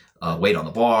using weight on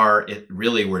the bar.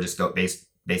 We're just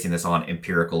basing this on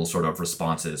empirical sort of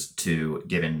responses to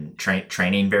given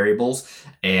training variables,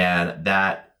 and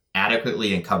that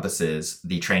adequately encompasses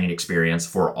the training experience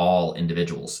for all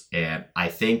individuals. And I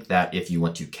think that if you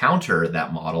want to counter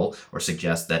that model or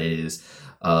suggest that it is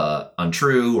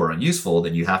untrue or unuseful,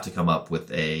 then you have to come up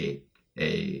with a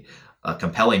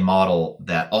compelling model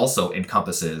that also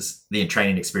encompasses the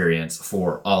training experience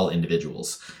for all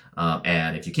individuals.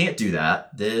 And if you can't do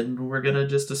that, then we're going to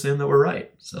just assume that we're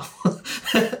right. So,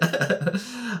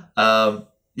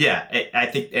 I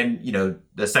think, and,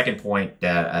 the second point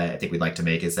that I think we'd like to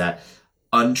make is that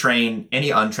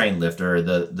any untrained lifter,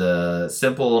 the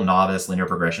simple novice linear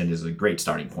progression is a great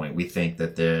starting point. We think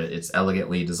that it's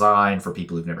elegantly designed for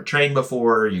people who've never trained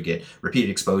before. You get repeated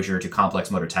exposure to complex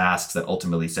motor tasks that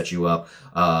ultimately set you up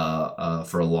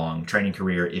for a long training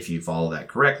career if you follow that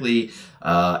correctly.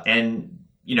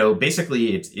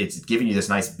 Basically it's giving you this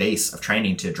nice base of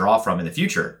training to draw from in the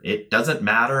future. It doesn't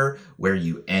matter where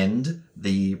you end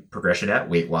the progression at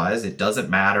weight-wise. It doesn't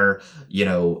matter,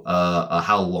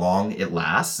 how long it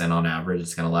lasts. And on average,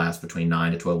 it's going to last between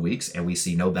 9 to 12 weeks. And we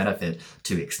see no benefit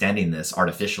to extending this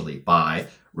artificially by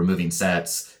removing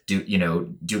sets,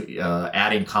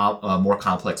 adding more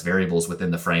complex variables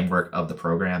within the framework of the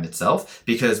program itself.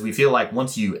 Because we feel like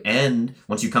once you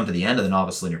come to the end of the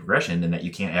novice linear progression and that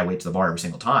you can't add weight to the bar every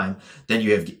single time, then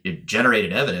you have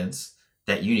generated evidence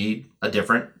that you need a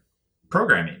different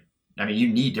programming. I mean, you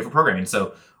need different programming.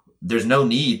 So there's no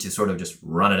need to sort of just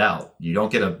run it out. You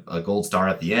don't get a gold star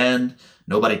at the end.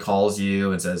 Nobody calls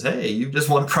you and says, hey, you just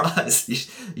won a prize.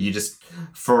 You just,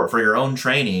 for your own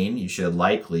training, you should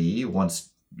likely, once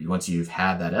you've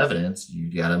had that evidence, you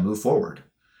got to move forward.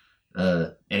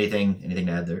 Anything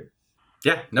to add there?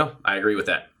 Yeah, no, I agree with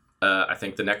that. I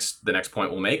think the next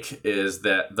point we'll make is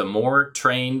that the more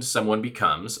trained someone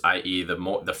becomes, i.e.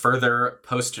 the further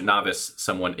post-novice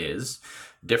someone is,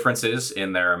 differences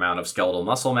in their amount of skeletal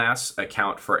muscle mass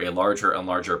account for a larger and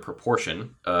larger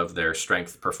proportion of their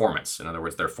strength performance. In other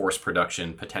words, their force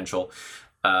production potential.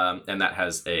 And that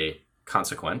has a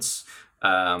consequence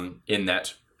in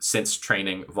that since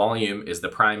training volume is the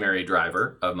primary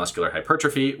driver of muscular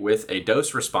hypertrophy with a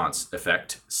dose response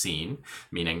effect seen,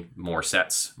 meaning more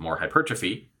sets, more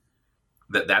hypertrophy,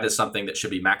 that is something that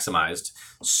should be maximized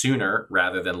sooner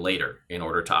rather than later in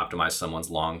order to optimize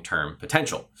someone's long-term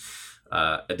potential.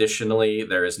 Additionally,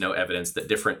 there is no evidence that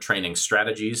different training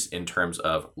strategies in terms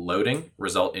of loading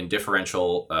result in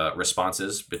differential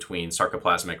responses between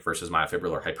sarcoplasmic versus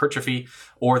myofibrillar hypertrophy,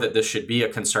 or that this should be a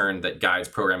concern that guides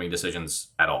programming decisions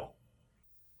at all.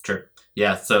 Sure.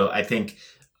 Yeah. So I think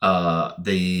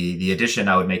the addition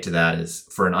I would make to that is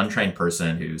for an untrained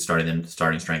person who's starting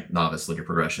strength novice linear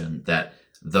progression, that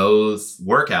those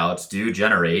workouts do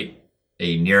generate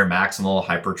a near maximal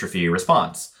hypertrophy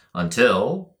response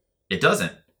until it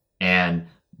doesn't. And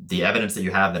the evidence that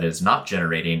you have that it's not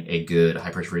generating a good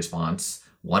hypertrophy response,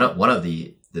 one of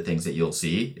the things that you'll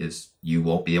see is you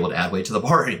won't be able to add weight to the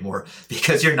bar anymore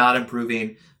because you're not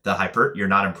improving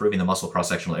the muscle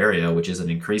cross-sectional area, which is an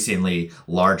increasingly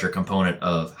larger component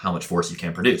of how much force you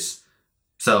can produce.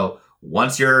 So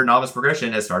once your novice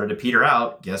progression has started to peter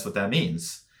out, guess what that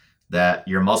means? That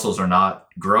your muscles are not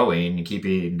growing and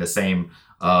keeping the same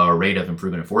rate of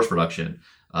improvement in force production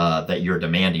that you're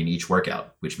demanding each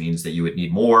workout, which means that you would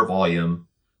need more volume,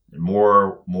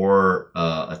 more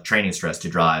training stress to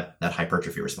drive that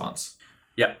hypertrophy response.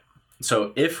 Yeah.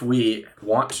 So if we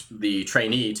want the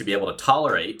trainee to be able to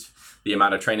tolerate the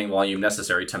amount of training volume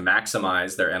necessary to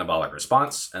maximize their anabolic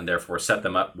response and therefore set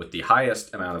them up with the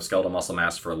highest amount of skeletal muscle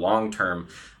mass for long-term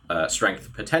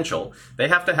strength potential, they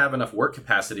have to have enough work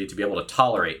capacity to be able to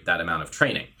tolerate that amount of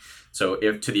training. So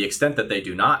if to the extent that they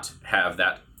do not have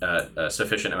that a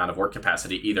sufficient amount of work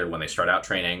capacity, either when they start out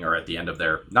training or at the end of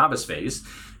their novice phase,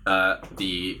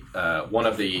 one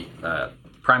of the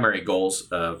primary goals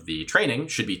of the training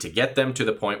should be to get them to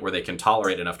the point where they can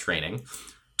tolerate enough training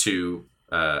to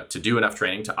do enough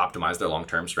training to optimize their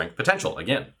long-term strength potential,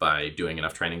 again, by doing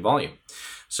enough training volume.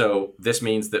 So this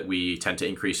means that we tend to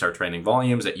increase our training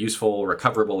volumes at useful,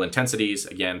 recoverable intensities.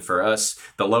 Again, for us,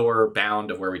 the lower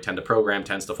bound of where we tend to program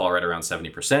tends to fall right around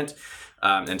 70%.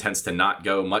 And tends to not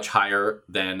go much higher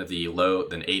than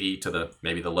 80 to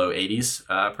maybe the low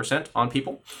 80s percent on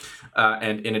people.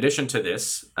 And in addition to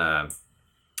this,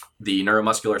 the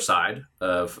neuromuscular side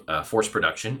of force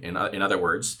production, in other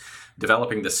words,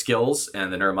 developing the skills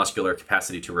and the neuromuscular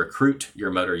capacity to recruit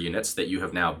your motor units that you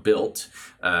have now built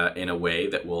in a way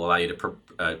that will allow you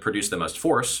to produce the most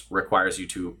force, requires you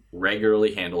to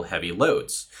regularly handle heavy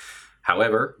loads.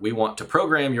 However, we want to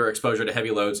program your exposure to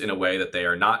heavy loads in a way that they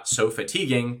are not so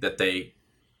fatiguing that they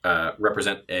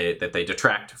that they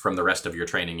detract from the rest of your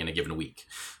training in a given week.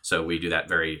 So we do that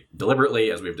very deliberately,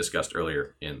 as we've discussed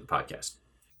earlier in the podcast.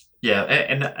 Yeah,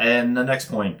 and the next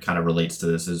point kind of relates to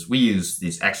this is we use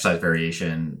these exercise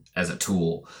variation as a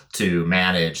tool to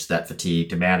manage that fatigue,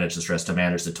 to manage the stress, to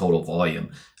manage the total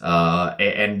volume.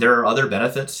 And there are other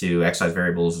benefits to exercise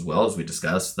variables as well, as we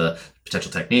discussed, the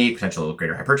potential technique, potential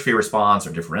greater hypertrophy response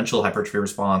or differential hypertrophy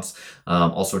response,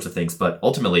 all sorts of things. But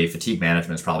ultimately, fatigue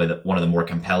management is probably one of the more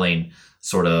compelling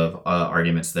sort of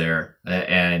arguments there.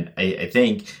 And I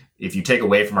think if you take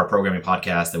away from our programming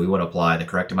podcast that we want to apply the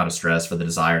correct amount of stress for the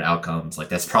desired outcomes, like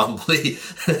that's probably,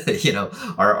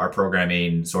 our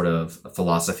programming sort of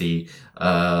philosophy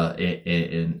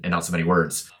in not so many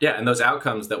words. Yeah. And those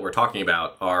outcomes that we're talking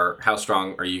about are how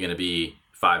strong are you going to be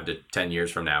 5 to 10 years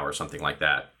from now or something like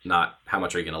that, not how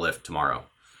much are you going to lift tomorrow.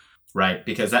 Right.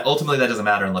 Because that doesn't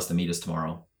matter unless the meet is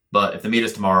tomorrow. But if the meet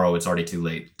is tomorrow, it's already too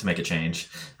late to make a change.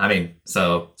 I mean,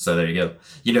 so there you go.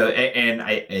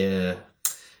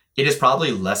 it is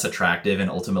probably less attractive and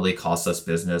ultimately costs us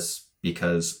business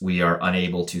because we are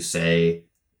unable to say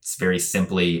very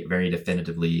simply, very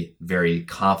definitively, very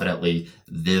confidently,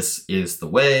 this is the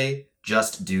way,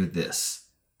 just do this.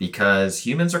 Because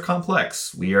humans are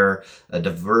complex. We are a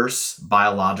diverse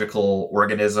biological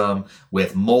organism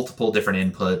with multiple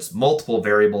different inputs, multiple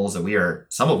variables that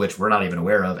some of which we're not even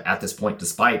aware of at this point,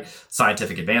 despite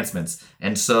scientific advancements.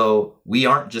 And so we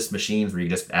aren't just machines where you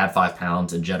just add 5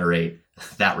 pounds and generate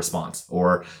that response.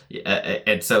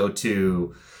 And so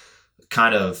to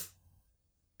kind of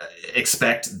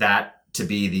expect that to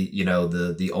be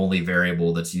the only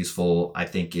variable that's useful, I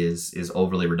think is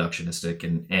overly reductionistic.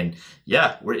 And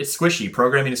yeah, it's squishy.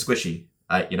 Programming is squishy.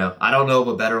 I don't know of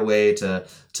a better way to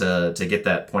get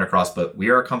that point across, but we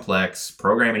are complex.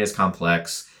 Programming is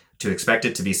complex. To expect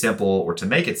it to be simple or to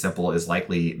make it simple is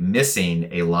likely missing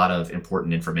a lot of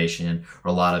important information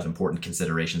or a lot of important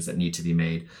considerations that need to be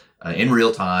made in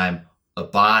real time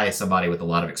by somebody with a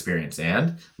lot of experience.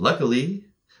 And luckily,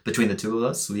 between the two of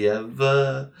us, we've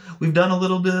done a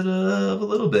little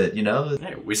bit,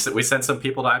 Hey, we sent some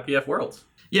people to IPF Worlds.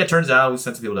 Yeah, it turns out we've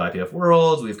sent some people to IPF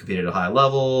Worlds. We've competed at high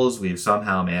levels. We've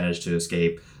somehow managed to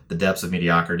escape the depths of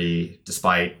mediocrity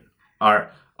despite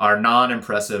our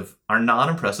non-impressive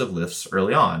lifts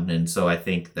early on. And so I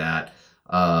think that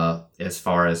as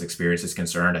far as experience is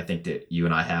concerned, I think that you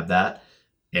and I have that.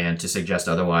 And to suggest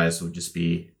otherwise would just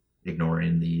be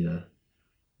ignoring the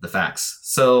facts.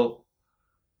 So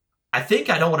I think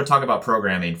I don't want to talk about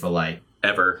programming for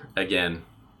ever again.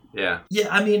 Yeah. Yeah,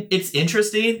 I mean, it's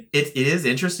interesting. It is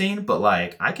interesting, but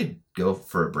I could go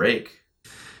for a break.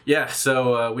 Yeah,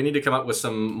 so we need to come up with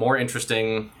some more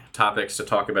interesting topics to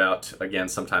talk about again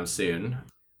sometime soon.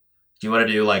 Do you want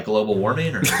to do global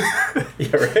warming or?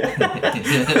 Yeah,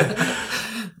 right.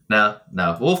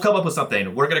 No. We'll come up with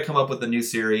something. We're going to come up with a new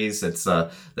series that's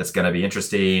going to be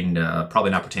interesting,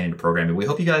 probably not pertaining to programming. We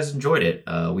hope you guys enjoyed it.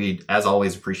 We, as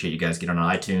always, appreciate you guys getting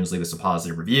on iTunes, leave us some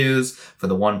positive reviews. For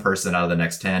the one person out of the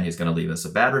next 10 who's going to leave us a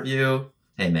bad review,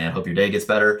 hey man, hope your day gets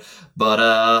better.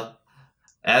 But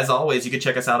as always, you can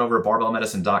check us out over at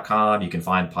barbellmedicine.com. You can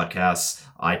find podcasts,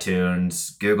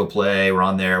 iTunes, Google Play. We're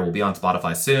on there. We'll be on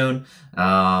Spotify soon.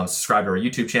 Subscribe to our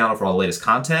YouTube channel for all the latest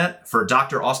content. For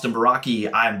Dr. Austin Baraki,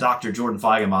 I am Dr. Jordan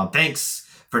Feigenbaum. Thanks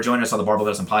for joining us on the Barbell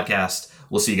Medicine Podcast.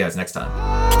 We'll see you guys next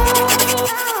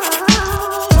time.